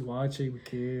I was watching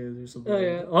kids or something. Oh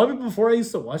yeah. I mean, before I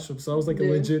used to watch them, so I was like a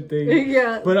legit thing.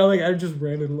 Yeah. But I just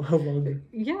ran it a lot longer.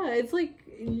 Yeah, it's like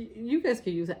you guys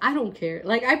can use it. I don't care.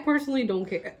 Like I personally don't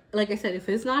care. Like I said, if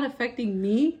it's not affecting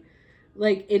me,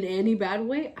 like in any bad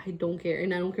way, I don't care,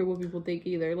 and I don't care what people think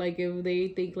either. Like if they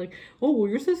think like, oh well,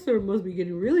 your sister must be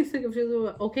getting really sick of shit.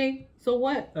 Okay, so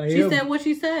what? She said what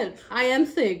she said. I am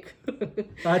sick.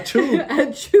 Achoo.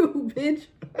 Achoo, bitch.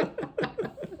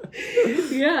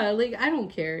 Yeah, like I don't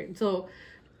care. So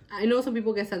I know some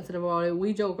people get sensitive about it.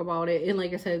 We joke about it, and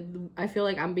like I said, I feel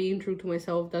like I'm being true to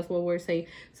myself. That's what we're saying.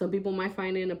 Some people might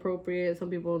find it inappropriate. Some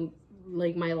people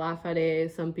like might laugh at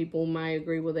it. Some people might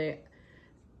agree with it.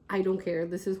 I don't care.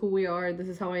 This is who we are. This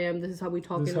is how I am. This is how we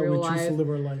talk in real life. This is how we choose to live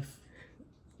our life.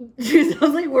 It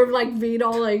sounds like we're like being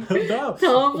all like no,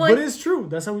 tough, like, but it's true.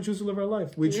 That's how we choose to live our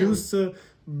life. We choose to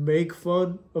make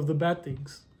fun of the bad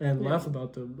things and laugh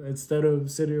about them instead of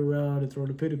sitting around and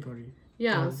throwing a pity party.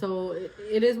 Yeah, so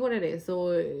it is what it is. So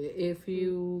if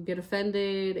you get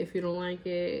offended, if you don't like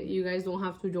it, you guys don't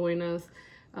have to join us.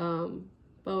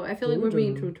 But I feel like we're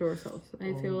being true to ourselves.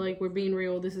 I feel like we're being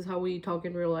real. This is how we talk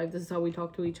in real life. This is how we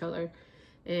talk to each other.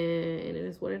 And it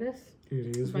is what it is.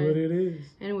 It is what it is.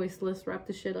 Anyways, let's wrap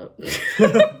this shit up.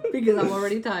 Because I'm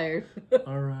already tired.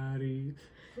 Alrighty.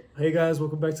 Hey guys,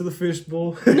 welcome back to the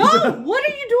Fishbowl. No! What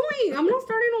are you doing? I'm not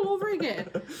starting all over again.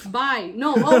 Bye.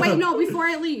 No. Oh, wait, no. Before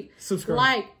I leave. Subscribe.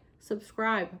 Like.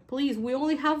 Subscribe. Please. We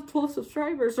only have 12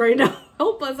 subscribers right now.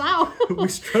 Help us out. We're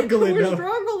struggling We're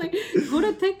struggling. Go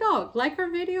to TikTok. Like our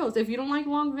videos. If you don't like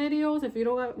long videos, if you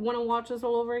don't want to watch us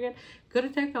all over again, go to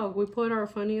TikTok. We put our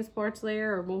funniest parts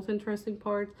there, our most interesting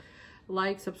parts.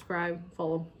 Like, subscribe,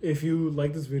 follow. If you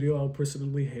like this video, I'll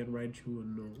personally handwrite you a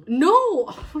note. No!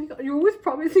 Oh my god, you're always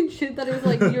promising shit that is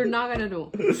like, you're not gonna do.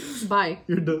 Bye.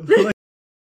 You're done.